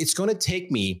now, it's going to take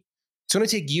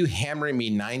you hammering me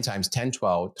 9 times, 10,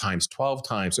 12 times, 12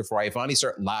 times before I finally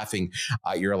start laughing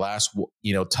at your last,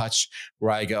 touch,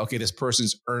 where I go, okay, this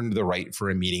person's earned the right for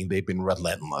a meeting. They've been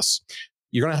relentless.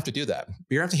 You're going to have to do that.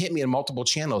 You're going to have to hit me in multiple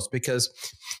channels, because,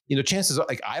 chances are,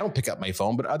 like, I don't pick up my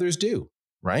phone, but others do,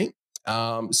 right?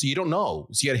 So you don't know.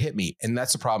 So you got to hit me. And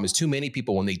that's the problem, is too many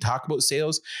people, when they talk about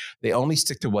sales, they only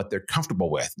stick to what they're comfortable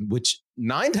with, which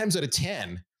 9 times out of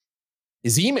 10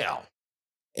 is email.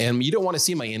 And you don't want to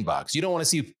see my inbox. You don't want to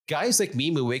see guys like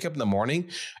me who wake up in the morning.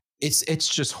 It's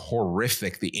just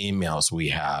horrific, the emails we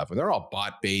have. And they're all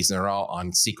bot-based and they're all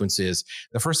on sequences.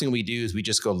 The first thing we do is we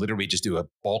just go literally just do a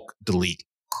bulk delete.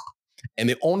 And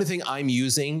the only thing I'm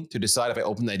using to decide if I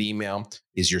open that email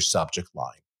is your subject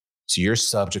line. So your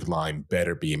subject line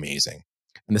better be amazing.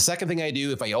 And the second thing I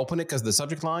do if I open it because of the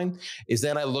subject line is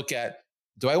then I look at,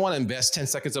 do I want to invest 10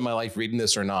 seconds of my life reading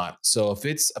this or not? So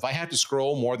if I have to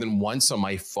scroll more than once on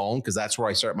my phone, because that's where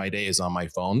I start my day is on my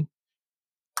phone,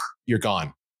 you're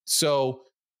gone. So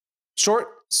short,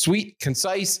 sweet,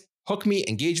 concise, hook me,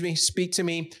 engage me, speak to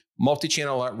me,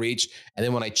 multi-channel outreach. And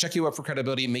then when I check you up for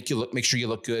credibility, make sure you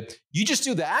look good. You just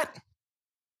do that,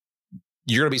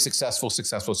 you're going to be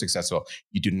successful.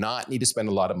 You do not need to spend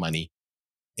a lot of money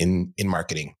in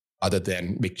marketing other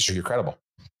than making sure you're credible.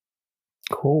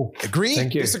 Cool. Agree?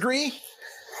 Thank you. Disagree?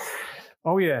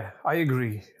 Oh yeah, I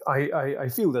agree. I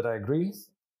feel that I agree.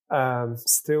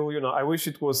 Still, I wish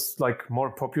it was like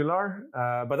more popular,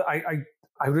 but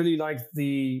I really like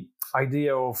the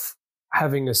idea of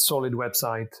having a solid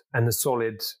website and a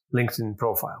solid LinkedIn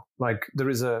profile. Like there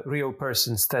is a real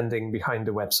person standing behind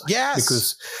the website. Yes.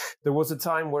 Because there was a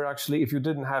time where actually if you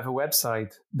didn't have a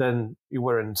website, then you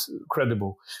weren't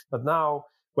credible. But now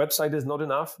website is not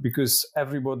enough because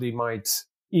everybody might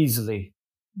easily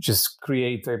just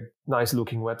create a nice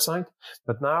looking website.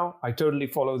 But now I totally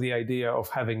follow the idea of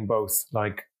having both,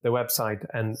 like the website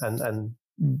and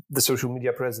the social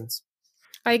media presence.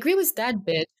 I agree with that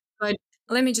bit, but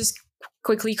let me just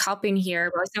quickly hop in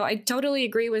here. So I totally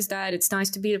agree with that. It's nice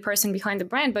to be the person behind the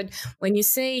brand, but when you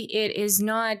say it is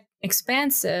not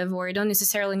expensive or you don't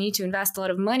necessarily need to invest a lot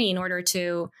of money in order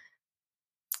to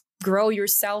grow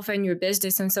yourself and your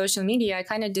business on social media, I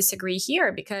kind of disagree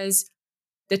here because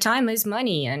the time is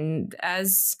money. And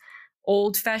as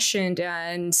old fashioned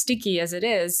and sticky as it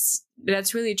is,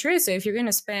 that's really true. So if you're going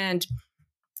to spend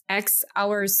X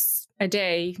hours a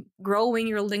day growing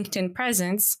your LinkedIn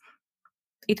presence,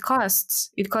 it costs.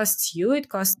 It costs you, it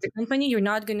costs the company. You're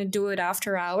not going to do it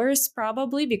after hours,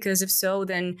 probably, because if so,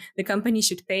 then the company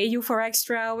should pay you for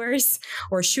extra hours,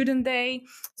 or shouldn't they?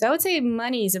 So I would say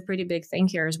money is a pretty big thing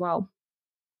here as well.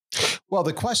 Well,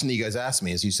 the question that you guys asked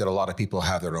me is, you said a lot of people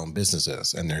have their own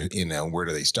businesses and they're, where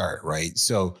do they start, right?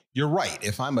 So you're right.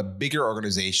 If I'm a bigger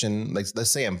organization, like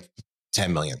let's say I'm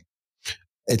 10 million,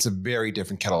 it's a very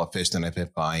different kettle of fish than if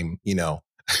I'm,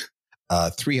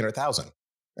 300,000.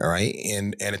 All right.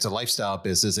 And it's a lifestyle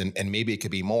business, and maybe it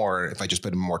could be more if I just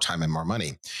put in more time and more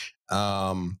money.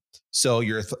 So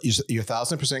you're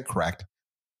 1,000% correct.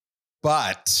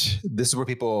 But this is where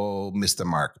people miss the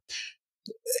mark.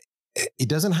 It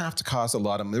doesn't have to cost a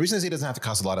lot of money. The reason I say it doesn't have to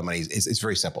cost a lot of money is it's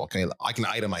very simple. Okay. I can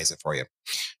itemize it for you.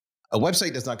 A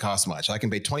website does not cost much. I can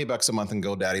pay $20 a month in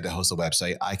GoDaddy to host a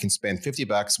website. I can spend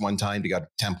 $50 one time to get a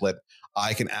template.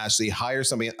 I can actually hire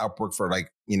somebody at Upwork for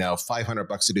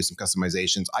 $500 to do some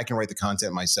customizations. I can write the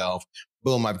content myself.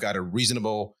 Boom, I've got a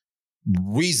reasonable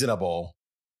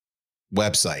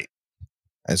website.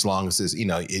 As long as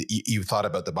you've thought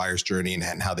about the buyer's journey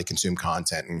and how they consume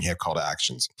content and you have call to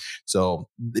actions. So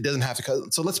it doesn't have to.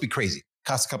 So let's be crazy.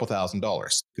 Costs a couple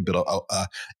 $1,000 to build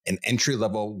an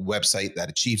entry-level website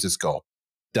that achieves this goal.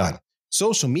 Done.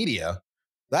 Social media,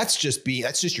 that's just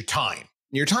your time.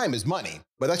 Your time is money,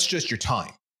 but that's just your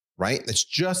time, right? That's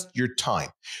just your time.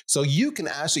 So you can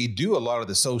actually do a lot of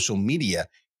the social media.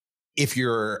 If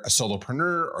you're a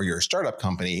solopreneur or you're a startup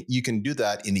company, you can do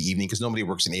that in the evening because nobody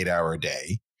works an 8-hour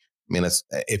day. I mean,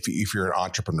 if you're an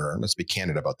entrepreneur, let's be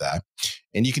candid about that.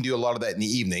 And you can do a lot of that in the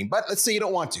evening. But let's say you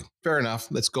don't want to. Fair enough.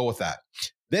 Let's go with that.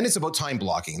 Then it's about time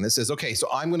blocking. This says, okay, so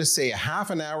I'm going to say a half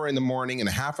an hour in the morning and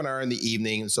a half an hour in the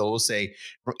evening. So we'll say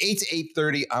from 8 to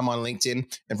 8:30, I'm on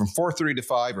LinkedIn. And from 4:30 to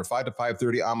 5 or 5 to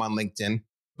 5:30, I'm on LinkedIn.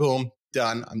 Boom.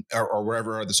 Done, or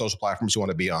wherever the social platforms you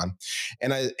want to be on,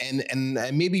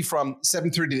 and maybe from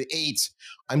 7:30 to 8,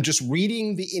 I'm just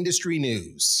reading the industry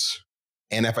news.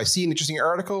 And if I see an interesting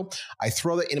article, I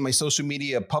throw that into my social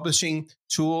media publishing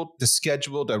tool to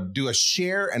schedule to do a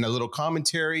share and a little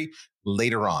commentary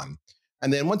later on.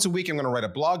 And then once a week, I'm going to write a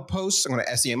blog post. I'm going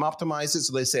to SEM optimize it.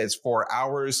 So they say it's 4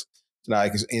 hours.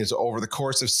 So over the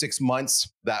course of 6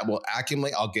 months, that will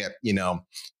accumulate. I'll get,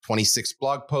 26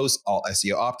 blog posts, all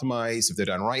SEO optimized. If they're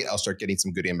done right, I'll start getting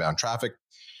some good inbound traffic.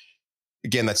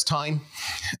 Again, that's time.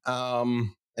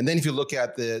 And then if you look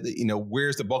at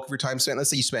where's the bulk of your time spent? Let's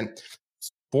say you spent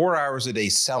 4 hours a day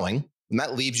selling, and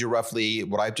that leaves you roughly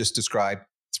what I've just described,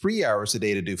 3 hours a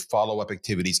day to do follow-up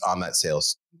activities on that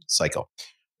sales cycle.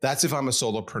 That's if I'm a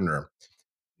solopreneur.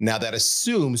 Now that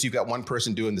assumes you've got one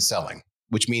person doing the selling,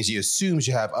 which means you assumes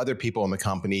you have other people in the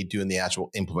company doing the actual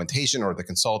implementation or the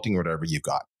consulting or whatever you've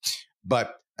got.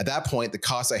 But at that point, the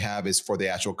cost I have is for the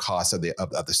actual cost of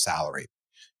the salary.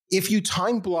 If you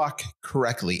time block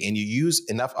correctly and you use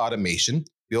enough automation,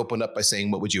 we opened up by saying,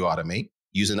 what would you automate?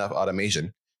 Use enough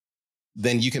automation,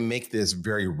 then you can make this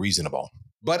very reasonable.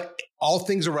 But all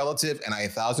things are relative, and I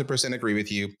 1,000% agree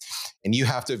with you. And you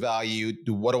have to value,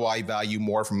 what do I value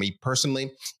more from me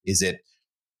personally? Is it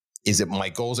my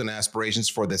goals and aspirations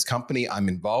for this company I'm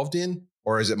involved in,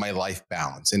 or is it my life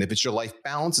balance? And if it's your life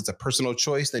balance, it's a personal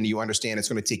choice, then you understand it's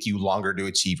going to take you longer to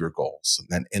achieve your goals.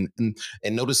 And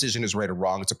no decision is right or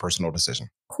wrong. It's a personal decision.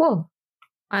 Cool.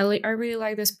 I really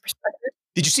like this perspective.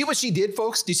 Did you see what she did,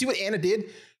 folks? Do you see what Anna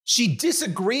did? She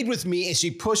disagreed with me and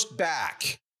she pushed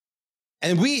back.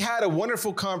 And we had a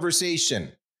wonderful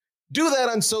conversation. Do that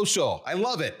on social. I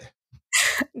love it.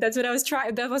 That's what I was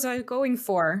trying. That was what I was going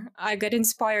for. I got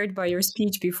inspired by your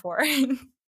speech before. And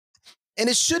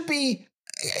it should be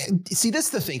See, this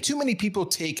is the thing. Too many people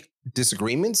take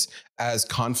disagreements as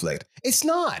conflict. It's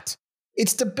not.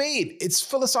 It's debate. It's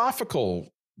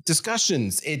philosophical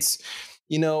discussions. It's,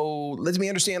 let me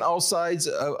understand all sides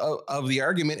of the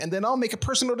argument, and then I'll make a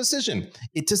personal decision.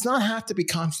 It does not have to be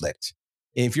conflict.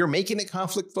 If you're making it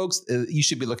conflict, folks, you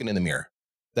should be looking in the mirror.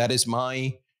 That is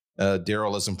my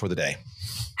Darrylism for the day.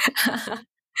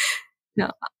 No,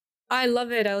 I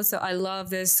love it. Also, I love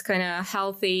this kind of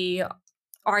healthy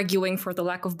arguing, for the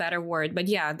lack of better word. But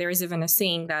yeah, there is even a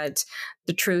saying that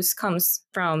the truth comes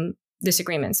from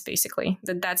disagreements, basically.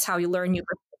 That's how you learn new.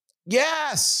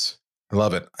 Yes. I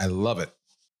love it. I love it.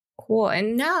 Cool.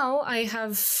 And now I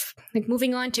have,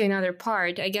 moving on to another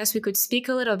part, I guess we could speak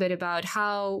a little bit about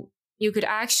how you could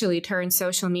actually turn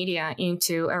social media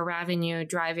into a revenue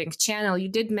driving channel. You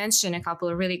did mention a couple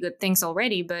of really good things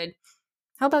already, but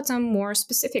how about some more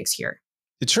specifics here?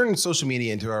 To turn social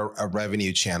media into a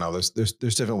revenue channel, there's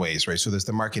different ways, right? So there's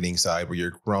the marketing side where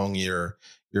you're growing your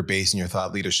base and your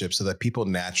thought leadership so that people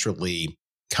naturally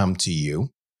come to you.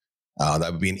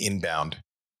 That would be an inbound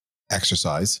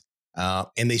exercise.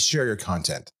 And they share your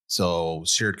content. So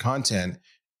shared content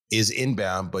is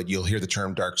inbound, but you'll hear the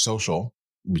term dark social,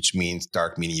 which means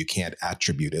dark, meaning you can't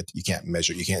attribute it. You can't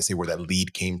measure it. You can't say where that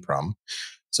lead came from.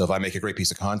 So if I make a great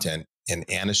piece of content and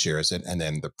Anna shares it, and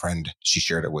then the friend she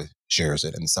shared it with shares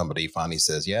it, and somebody finally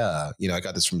says, yeah, I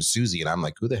got this from Susie. And I'm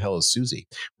like, who the hell is Susie?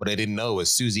 What I didn't know is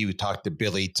Susie would talk to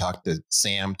Billy, talk to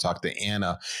Sam, talk to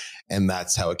Anna. And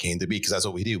that's how it came to be, because that's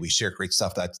what we do. We share great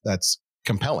stuff that's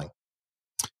compelling.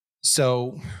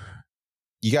 So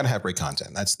you got to have great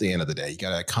content. That's the end of the day. You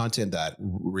got to have content that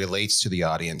relates to the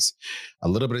audience, a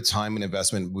little bit of time and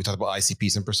investment. We talked about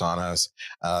ICPs and personas,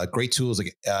 great tools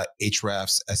like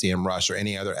Ahrefs, SEMrush, or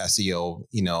any other SEO,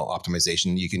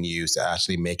 optimization you can use to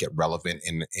actually make it relevant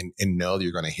and know that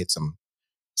you're going to hit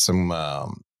some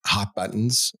hot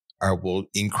buttons, or will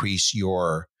increase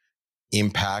your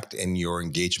impact and your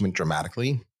engagement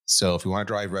dramatically. So if you want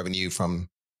to drive revenue from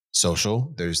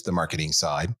social, there's the marketing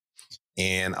side.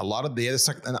 And a lot of the other,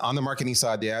 on the marketing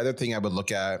side, the other thing I would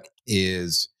look at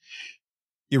is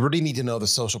you really need to know the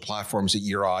social platforms that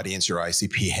your audience, your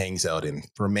ICP hangs out in.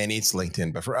 For many, it's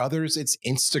LinkedIn, but for others, it's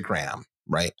Instagram,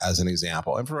 right? As an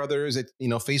example. And for others,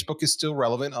 Facebook is still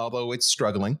relevant, although it's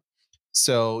struggling.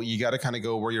 So you got to kind of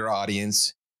go where your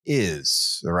audience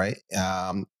is, right?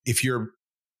 If you're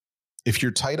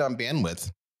tight on bandwidth,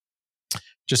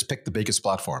 just pick the biggest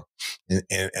platform.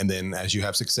 And then as you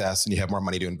have success and you have more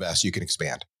money to invest, you can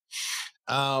expand.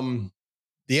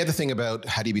 The other thing about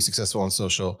how do you be successful on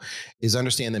social is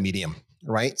understand the medium,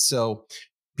 right? So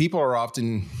people are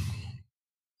often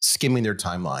skimming their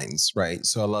timelines, right?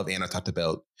 So I love Anna talked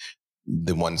about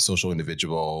the one social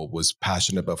individual was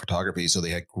passionate about photography. So they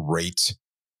had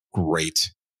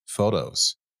great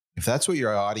photos. If that's what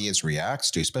your audience reacts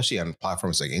to, especially on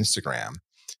platforms like Instagram,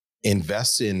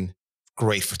 invest in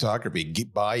great photography.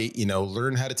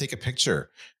 Learn how to take a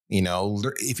picture.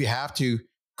 If you have to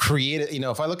create it.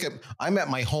 If I look at, I'm at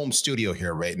my home studio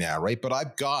here right now, right? But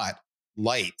I've got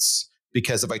lights,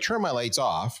 because if I turn my lights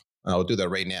off, I'll do that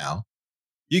right now,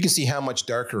 you can see how much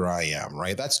darker I am,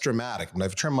 right? That's dramatic. When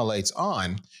I've turned my lights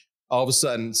on, all of a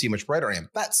sudden see how much brighter I am.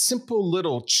 That simple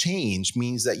little change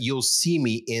means that you'll see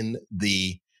me in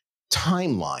the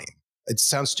timeline. It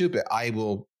sounds stupid. I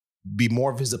will be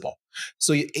more visible.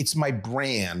 So it's my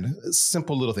brand,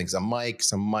 simple little things, a mic,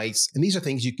 some mics, and these are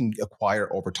things you can acquire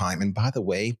over time. And by the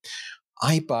way,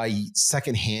 I buy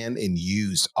secondhand and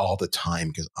used all the time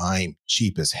because I'm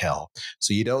cheap as hell.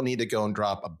 So you don't need to go and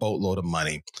drop a boatload of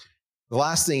money. The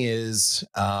last thing is,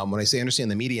 when I say understand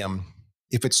the medium,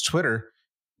 if it's Twitter,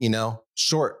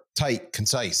 short, tight,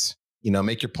 concise,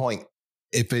 make your point.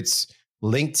 If it's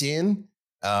LinkedIn,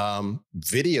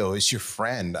 video is your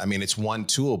friend. I mean, it's one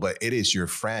tool, but it is your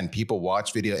friend. People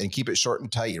watch video, and keep it short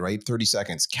and tight, right? 30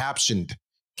 seconds. Captioned,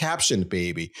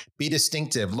 baby. Be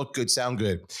distinctive, look good, sound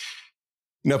good.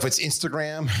 If it's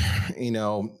Instagram,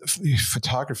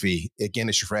 photography, again,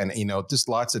 it's your friend. Just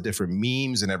lots of different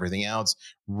memes and everything else.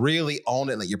 Really own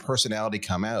it and let your personality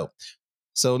come out.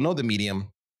 So know the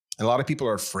medium. And a lot of people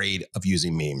are afraid of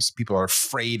using memes. People are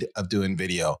afraid of doing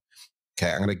video.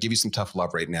 Okay, I'm going to give you some tough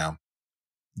love right now.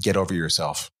 Get over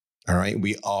yourself. All right.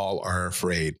 We all are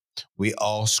afraid. We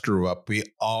all screw up. We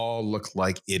all look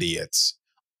like idiots.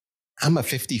 I'm a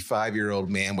 55-year-old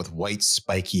man with white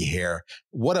spiky hair.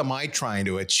 What am I trying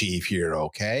to achieve here?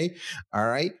 Okay. All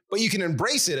right. But you can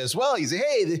embrace it as well. You say,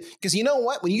 hey, because you know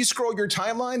what? When you scroll your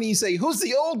timeline and you say, who's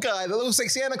the old guy that looks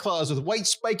like Santa Claus with white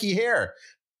spiky hair?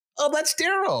 Oh, that's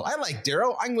Darryl. I like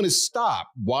Darryl. I'm going to stop.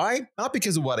 Why? Not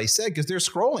because of what I said, because they're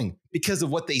scrolling, because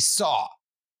of what they saw.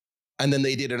 and then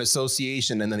they did an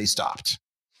association, and then they stopped.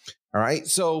 All right.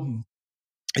 So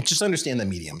just understand the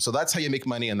medium. So that's how you make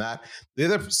money on that.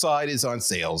 The other side is on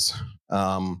sales.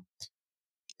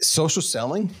 Social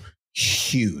selling,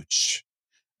 huge.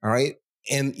 All right.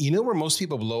 And you know where most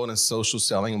people blow in a social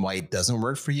selling and why it doesn't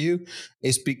work for you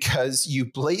is because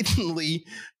you blatantly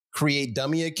create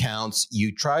dummy accounts.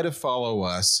 You try to follow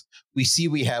us. We see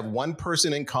we have one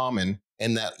person in common,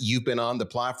 and that you've been on the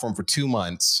platform for 2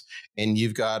 months and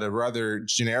you've got a rather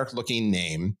generic looking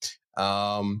name.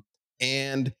 And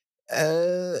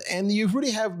you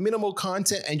really have minimal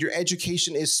content and your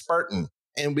education is Spartan.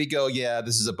 And we go, yeah,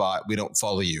 this is a bot. We don't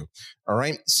follow you. All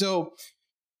right. So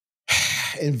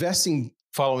investing,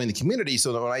 following the community,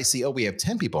 so that when I see, oh, we have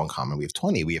 10 people in common, we have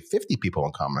 20, we have 50 people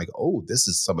in common, I go, oh, this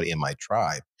is somebody in my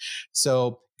tribe.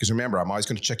 So, because remember, I'm always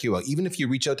going to check you out. Even if you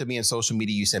reach out to me on social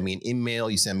media, you send me an email,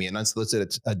 you send me an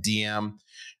unsolicited DM,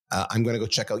 I'm going to go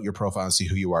check out your profile and see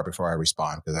who you are before I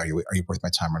respond, because are you worth my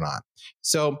time or not?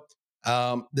 So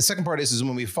the second part is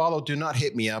when we follow, do not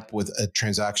hit me up with a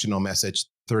transactional message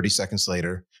 30 seconds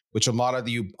later, which a lot of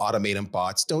you automated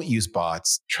bots. Don't use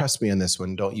bots. Trust me on this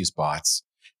one. Don't use bots.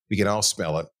 We can all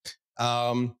smell it.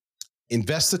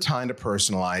 Invest the time to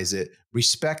personalize it.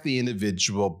 Respect the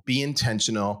individual. Be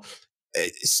intentional.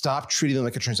 Stop treating them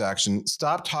like a transaction.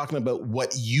 Stop talking about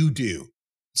what you do.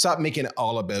 Stop making it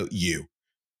all about you.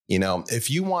 You know, if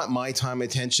you want my time,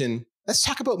 attention, let's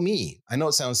talk about me. I know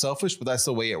it sounds selfish, but that's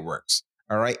the way it works.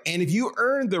 All right. And if you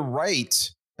earn the right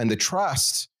and the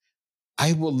trust,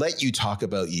 I will let you talk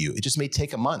about you. It just may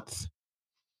take a month.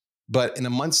 But in a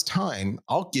month's time,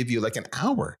 I'll give you like an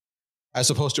hour. As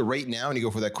opposed to right now, and you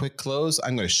go for that quick close,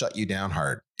 I'm going to shut you down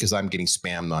hard because I'm getting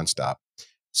spammed nonstop.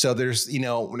 So there's, you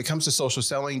know, when it comes to social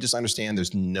selling, just understand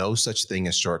there's no such thing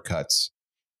as shortcuts.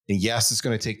 And yes, it's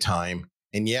going to take time.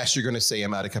 And yes, you're going to say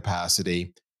I'm out of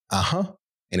capacity. And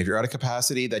if you're out of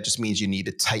capacity, that just means you need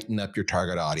to tighten up your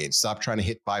target audience. Stop trying to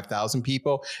hit 5,000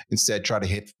 people. Instead, try to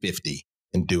hit 50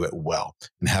 and do it well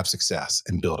and have success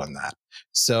and build on that.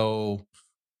 So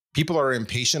people are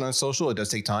impatient on social. It does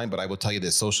take time, but I will tell you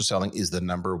this, social selling is the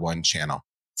number one channel.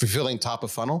 Fulfilling top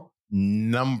of funnel,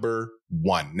 number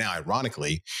one. Now,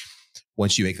 ironically,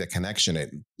 once you make that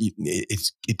connection,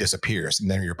 it disappears. And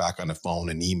then you're back on the phone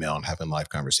and email and having live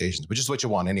conversations, which is what you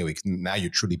want anyway. Now you're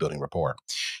truly building rapport.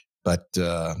 But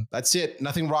that's it.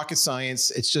 Nothing rocket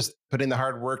science. It's just put in the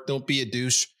hard work. Don't be a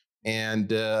douche,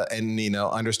 and you know,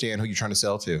 understand who you're trying to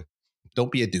sell to.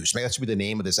 Don't be a douche. Maybe that should be the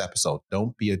name of this episode.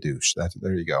 Don't be a douche.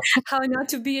 There you go. How not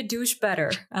to be a douche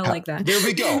better. I like that. There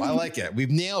we go. I like it. We've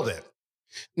nailed it.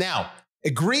 Now,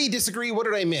 agree, disagree. What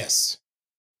did I miss?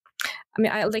 I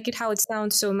mean, I like it how it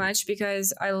sounds so much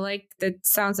because I like that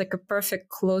sounds like a perfect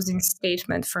closing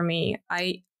statement for me.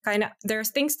 There's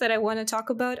things that I want to talk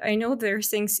about. I know there's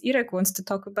things Irek wants to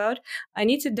talk about. I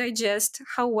need to digest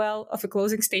how well of a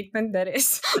closing statement that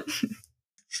is.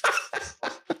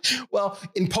 Well,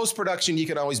 in post-production, you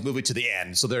can always move it to the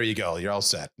end. So there you go. You're all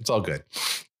set. It's all good.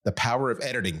 The power of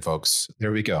editing, folks.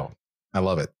 There we go. I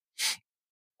love it.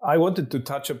 I wanted to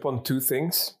touch upon two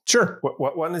things. Sure.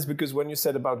 One is because when you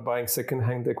said about buying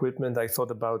secondhand equipment, I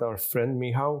thought about our friend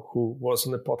Mihao, who was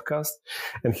on the podcast,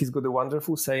 and he's got a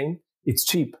wonderful saying, it's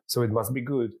cheap, so it must be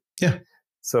good. Yeah.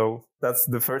 So that's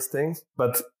the first thing.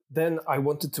 But then I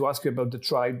wanted to ask you about the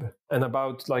tribe and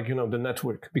about, like, you know, the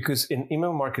network, because in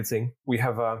email marketing, we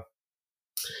have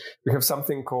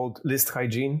something called list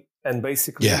hygiene. And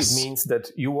basically It means that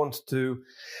you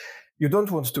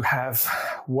don't want to have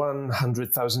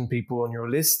 100,000 people on your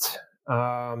list.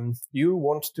 You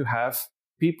want to have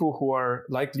people who are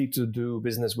likely to do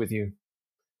business with you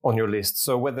on your list.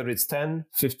 So whether it's 10,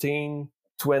 15,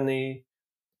 20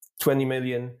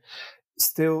 million,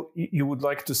 still you would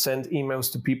like to send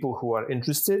emails to people who are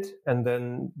interested, and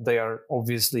then they are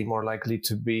obviously more likely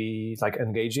to be like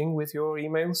engaging with your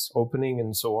emails, opening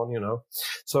and so on, you know.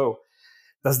 So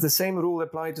does the same rule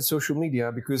apply to social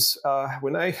media? Because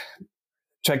when I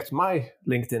checked my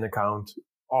LinkedIn account,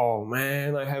 oh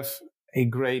man, I have a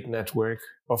great network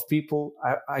of people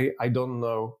I don't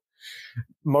know,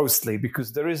 mostly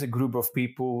because there is a group of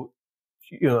people,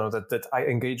 you know, that I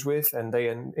engage with and they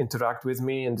interact with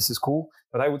me, and this is cool.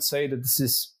 But I would say that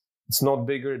it's not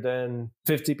bigger than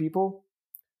 50 people.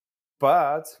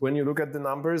 But when you look at the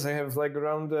numbers, I have like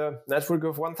around a network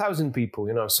of 1,000 people,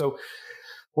 you know. So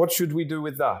what should we do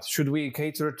with that? Should we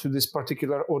cater to this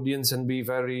particular audience and be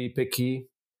very picky?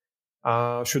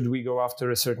 Should we go after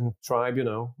a certain tribe? You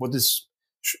know, what is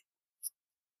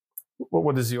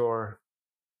your,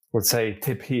 let's say,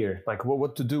 tip here? Like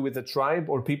what to do with the tribe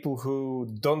or people who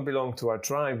don't belong to our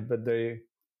tribe, but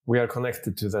we are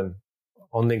connected to them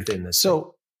on LinkedIn?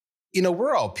 So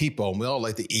we're all people and we all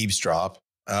like to eavesdrop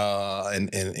and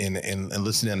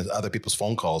listen in to other people's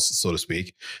phone calls, so to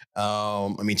speak. I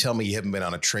mean, tell me you haven't been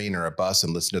on a train or a bus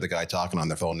and listened to the guy talking on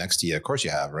their phone next to you. Of course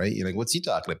you have, right? You're like, what's he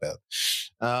talking about?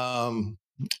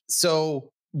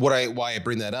 So why I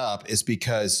bring that up is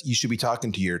because you should be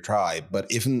talking to your tribe. But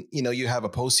if, you have a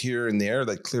post here and there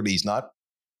that clearly is not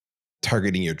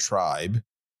targeting your tribe,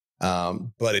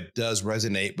 but it does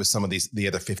resonate with some of the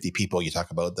other 50 people you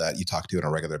talk about that you talk to on a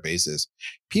regular basis.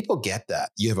 People get that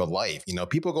you have a life.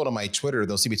 People go to my Twitter,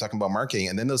 they'll see me talking about marketing,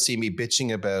 and then they'll see me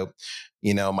bitching about,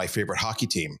 my favorite hockey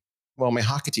team. Well, my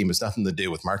hockey team has nothing to do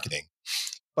with marketing,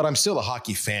 but I'm still a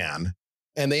hockey fan.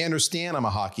 And they understand I'm a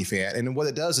hockey fan. And what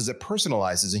it does is it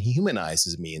personalizes and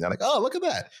humanizes me. And they're like, oh, look at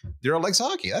that. Darryl likes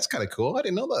hockey. That's kind of cool. I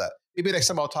didn't know that. Maybe next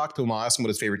time I'll talk to him, I'll ask him what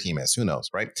his favorite team is. Who knows,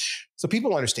 right? So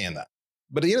people understand that.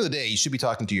 But at the end of the day, you should be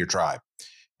talking to your tribe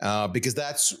because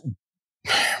that's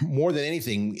more than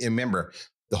anything. Remember,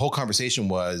 the whole conversation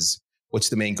was, what's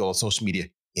the main goal of social media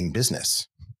in business?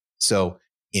 So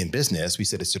in business, we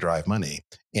said it's to drive money.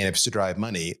 And if it's to drive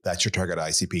money, that's your target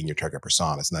ICP and your target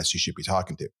personas, and that's who you should be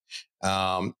talking to.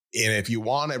 And if you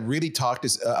want to really talk to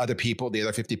other people, the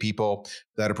other 50 people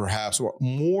that are perhaps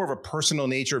more of a personal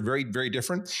nature, very, very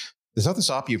different, there's nothing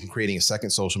stopping you from creating a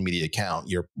second social media account,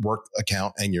 your work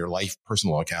account and your life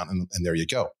personal account, and there you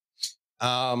go.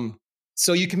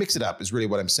 So you can mix it up is really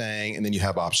what I'm saying, and then you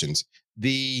have options.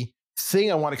 The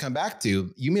thing I want to come back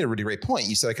to, you made a really great point.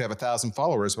 You said I could have 1,000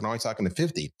 followers, but I'm only talking to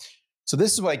 50. So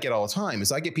this is what I get all the time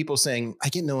is I get people saying, I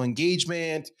get no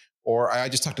engagement, or I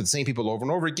just talk to the same people over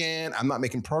and over again. I'm not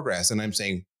making progress. And I'm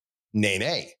saying,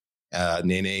 nay.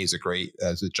 Nene is a great,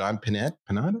 is it John Pinette?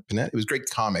 It was a great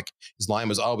comic. His line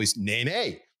was always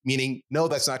Nene, meaning, no,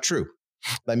 that's not true.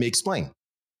 Let me explain.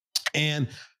 And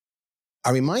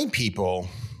I remind people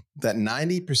that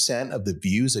 90% of the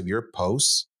views of your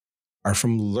posts are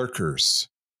from lurkers.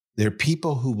 They're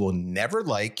people who will never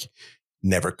like,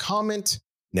 never comment,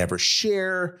 never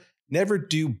share, never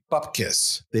do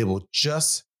bupkis. They will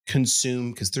just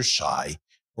consume because they're shy,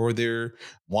 or they're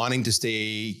wanting to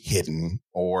stay hidden,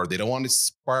 or they don't want to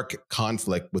spark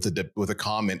conflict with a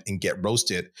comment and get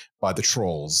roasted by the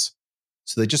trolls.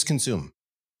 So they just consume.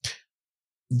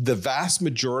 The vast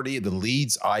majority of the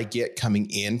leads I get coming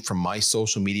in from my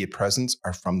social media presence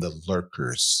are from the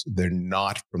lurkers. They're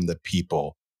not from the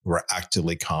people who are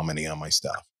actively commenting on my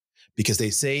stuff. Because they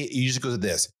say, it usually goes to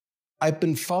this, I've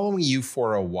been following you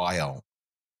for a while,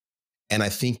 and I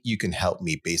think you can help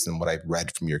me based on what I've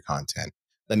read from your content.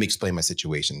 Let me explain my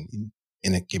situation,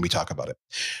 and can we talk about it?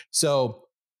 So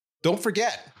don't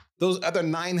forget, those other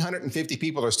 950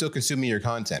 people are still consuming your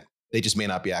content. They just may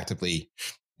not be actively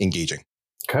engaging.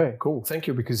 Okay, cool. Thank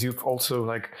you, because you've also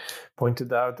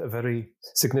pointed out a very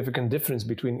significant difference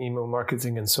between email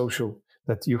marketing and social,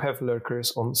 that you have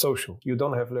lurkers on social. You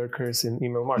don't have lurkers in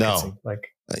email marketing. No.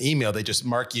 Email, they just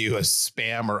mark you as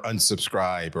spam or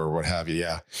unsubscribe or what have you.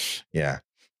 Yeah.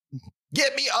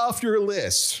 Get me off your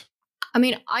list. I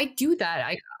mean, I do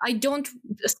that. I don't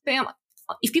spam.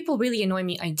 If people really annoy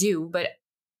me, I do. But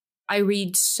I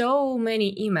read so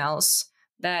many emails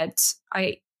that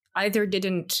I either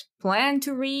didn't plan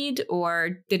to read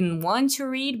or didn't want to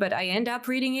read, but I end up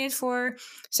reading it for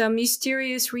some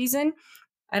mysterious reason.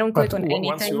 I don't click on anything.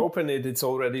 Once you open it, it's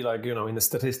already in the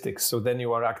statistics. So then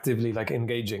you are actively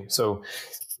engaging. So,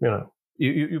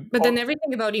 But then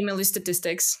everything about email is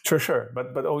statistics. Sure.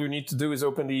 But all you need to do is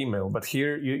open the email. But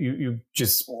here you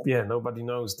just, nobody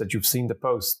knows that you've seen the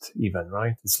post even,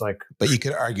 right? It's But you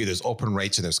could argue there's open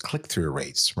rates and there's click-through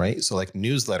rates, right? So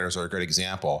newsletters are a great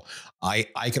example. I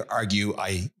could argue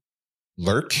I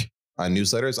lurk on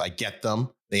newsletters. I get them.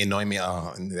 They annoy me.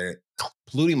 And they're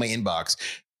polluting my inbox.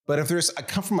 But if I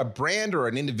come from a brand or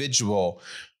an individual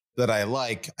that I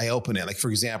like, I open it. For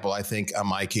example, I think in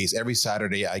my case, every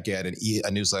Saturday I get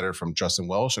a newsletter from Justin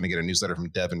Welsh and I get a newsletter from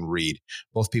Devin Reed,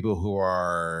 both people who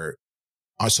are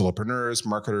solopreneurs,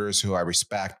 marketers who I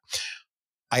respect.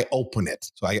 I open it.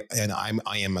 So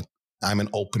I'm an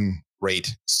open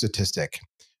rate statistic.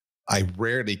 I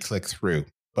rarely click through,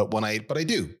 but I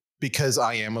do. Because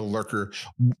I am a lurker.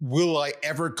 Will I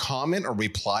ever comment or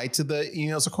reply to the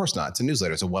emails? Of course not. It's a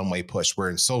newsletter. It's a one-way push. Where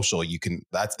in social,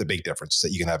 that's the big difference, that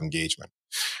you can have engagement.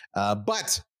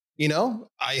 But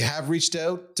I have reached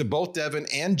out to both Devin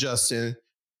and Justin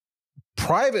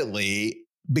privately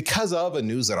because of a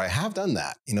newsletter. I have done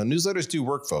that. Newsletters do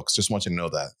work, folks. Just want you to know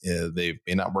that. They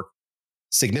may not work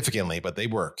significantly, but they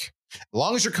work. As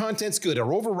long as your content's good,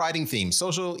 our overriding theme,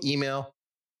 social, email,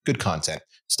 good content.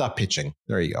 Stop pitching.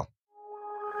 There you go.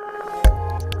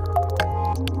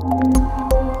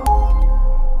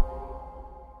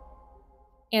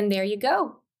 And there you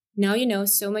go. Now you know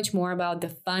so much more about the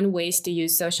fun ways to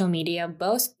use social media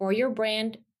both for your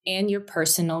brand and your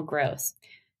personal growth.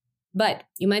 But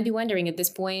you might be wondering at this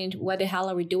point, what the hell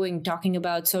are we doing talking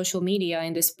about social media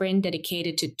in the sprint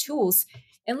dedicated to tools?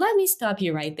 And let me stop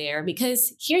you right there,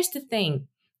 because here's the thing.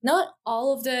 Not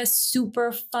all of the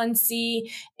super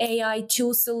fancy AI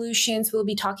tool solutions we'll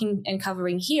be talking and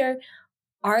covering here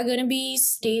are going to be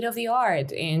state of the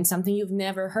art and something you've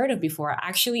never heard of before.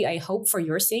 Actually, I hope for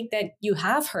your sake that you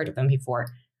have heard of them before.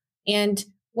 And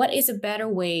what is a better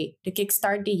way to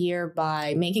kickstart the year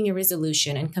by making a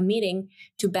resolution and committing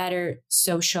to better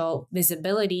social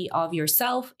visibility of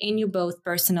yourself in your both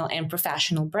personal and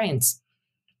professional brands?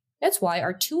 That's why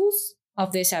our tools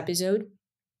of this episode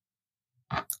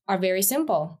are very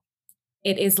simple.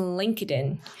 It is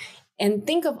LinkedIn. And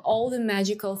think of all the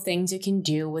magical things you can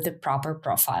do with a proper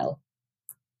profile.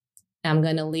 I'm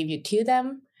going to leave you to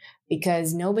them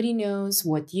because nobody knows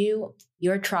what you,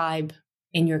 your tribe,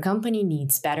 and your company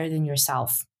needs better than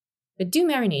yourself. But do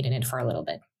marinate in it for a little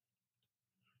bit.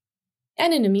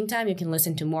 And in the meantime, you can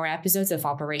listen to more episodes of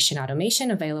Operation Automation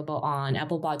available on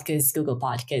Apple Podcasts, Google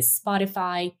Podcasts,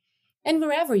 Spotify, and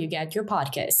wherever you get your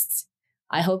podcasts.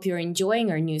 I hope you're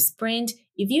enjoying our new sprint.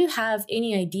 If you have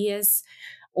any ideas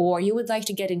or you would like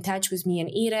to get in touch with me and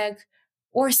Irek,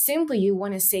 or simply you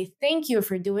want to say thank you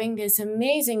for doing this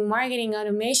amazing marketing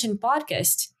automation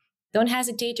podcast, don't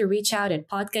hesitate to reach out at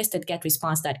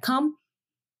podcast@getresponse.com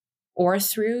or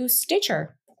through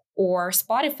Stitcher or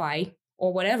Spotify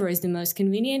or whatever is the most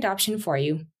convenient option for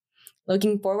you.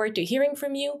 Looking forward to hearing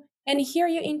from you and hear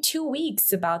you in 2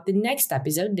 weeks about the next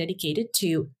episode dedicated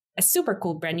to a super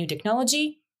cool brand new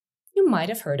technology you might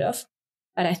have heard of,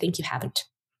 but I think you haven't.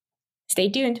 Stay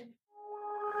tuned.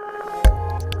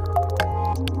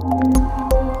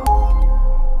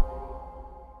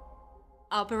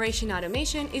 Operation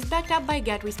Automation is backed up by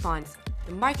GetResponse,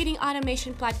 the marketing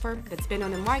automation platform that's been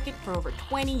on the market for over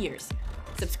 20 years.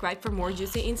 Subscribe for more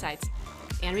juicy insights.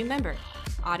 And remember,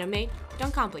 automate,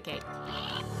 don't complicate.